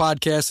audio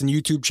podcast and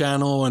YouTube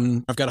channel.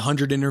 And I've got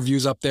 100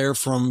 interviews up there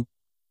from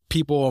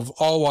people of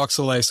all walks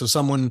of life. So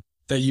someone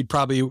that you'd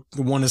probably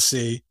want to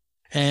see.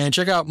 And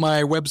check out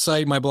my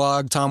website, my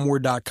blog,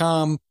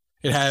 tomward.com.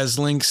 It has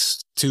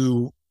links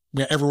to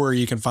everywhere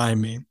you can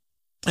find me.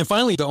 And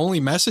finally, the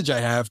only message I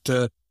have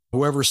to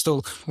whoever's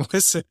still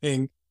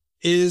listening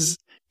is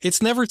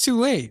it's never too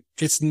late.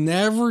 It's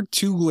never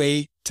too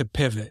late to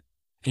pivot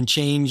and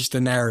change the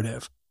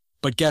narrative.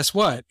 But guess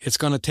what? It's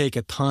going to take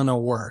a ton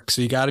of work.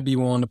 So you got to be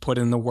willing to put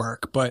in the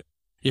work. But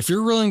if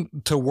you're willing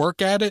to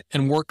work at it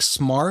and work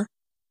smart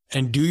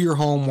and do your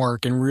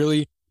homework and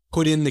really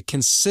put in the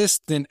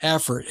consistent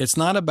effort, it's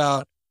not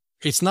about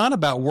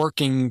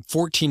working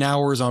 14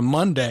 hours on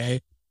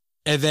Monday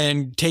and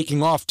then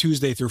taking off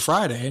Tuesday through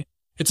Friday.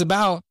 It's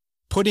about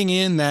putting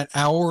in that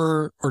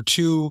hour or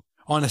two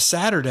on a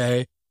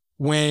Saturday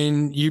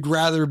when you'd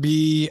rather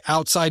be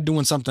outside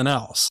doing something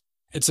else.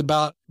 It's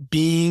about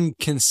being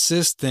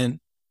consistent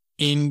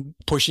in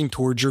pushing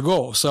towards your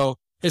goal. So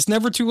it's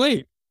never too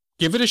late.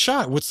 Give it a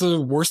shot. What's the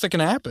worst that can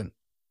happen?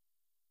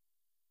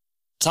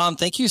 Tom,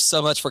 thank you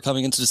so much for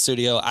coming into the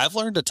studio. I've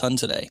learned a ton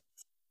today.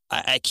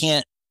 I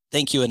can't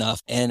thank you enough.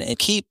 And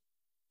keep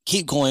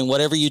going,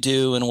 whatever you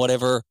do and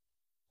wherever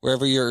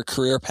your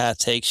career path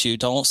takes you.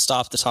 Don't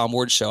stop the Tom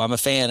Ward Show. I'm a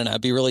fan, and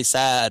I'd be really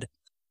sad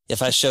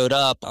if I showed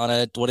up on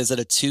a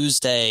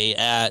Tuesday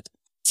at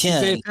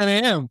 10. Tuesday at 10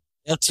 a.m.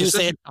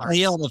 Tuesday at 10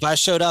 a.m. If I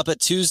showed up at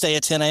Tuesday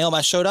at 10 a.m.,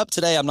 I showed up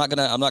today. I'm not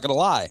gonna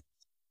lie.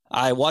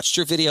 I watched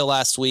your video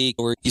last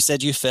week where you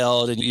said you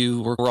failed and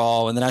you were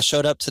raw. And then I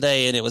showed up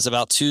today and it was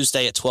about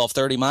Tuesday at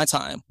 12:30 my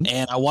time.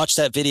 And I watched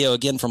that video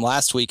again from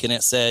last week and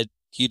it said,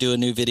 you do a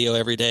new video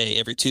every day,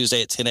 every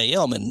Tuesday at 10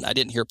 a.m. And I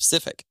didn't hear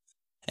Pacific.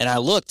 And I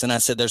looked and I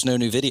said, there's no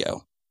new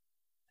video.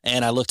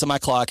 And I looked at my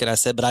clock and I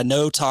said, but I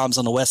know Tom's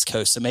on the West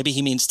Coast. So maybe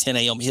he means 10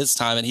 a.m. his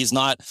time. And he's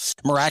not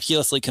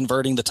miraculously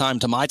converting the time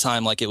to my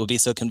time like it would be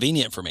so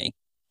convenient for me.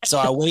 So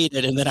I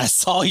waited and then I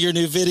saw your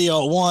new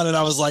video at 1 and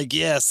I was like,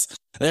 yes,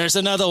 there's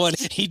another one.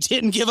 He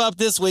didn't give up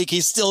this week.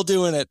 He's still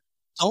doing it.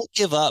 Don't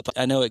give up.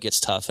 I know it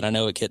gets tough and I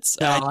know it gets.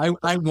 No,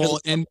 I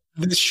won't. And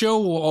the show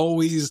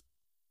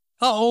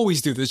I'll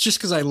always do this just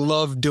because I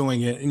love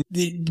doing it. And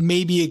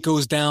maybe it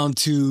goes down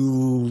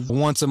to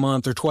once a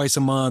month or twice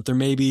a month, or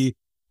maybe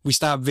we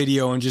stop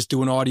video and just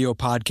do an audio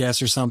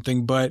podcast or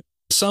something. But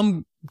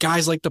some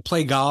guys like to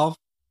play golf.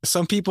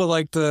 Some people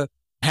like to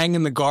hang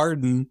in the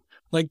garden.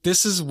 Like,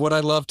 this is what I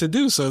love to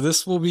do. So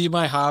this will be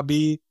my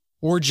hobby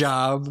or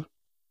job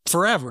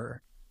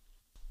forever.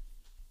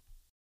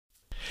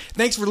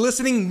 Thanks for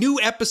listening. New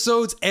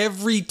episodes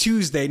every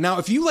Tuesday. Now,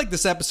 if you like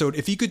this episode,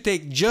 if you could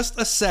take just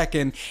a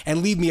second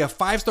and leave me a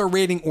 5-star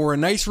rating or a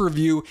nice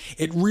review,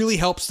 it really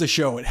helps the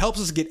show. It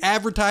helps us get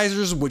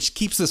advertisers, which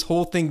keeps this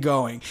whole thing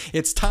going.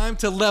 It's time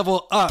to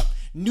level up.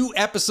 New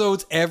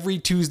episodes every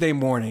Tuesday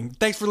morning.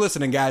 Thanks for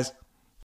listening, guys.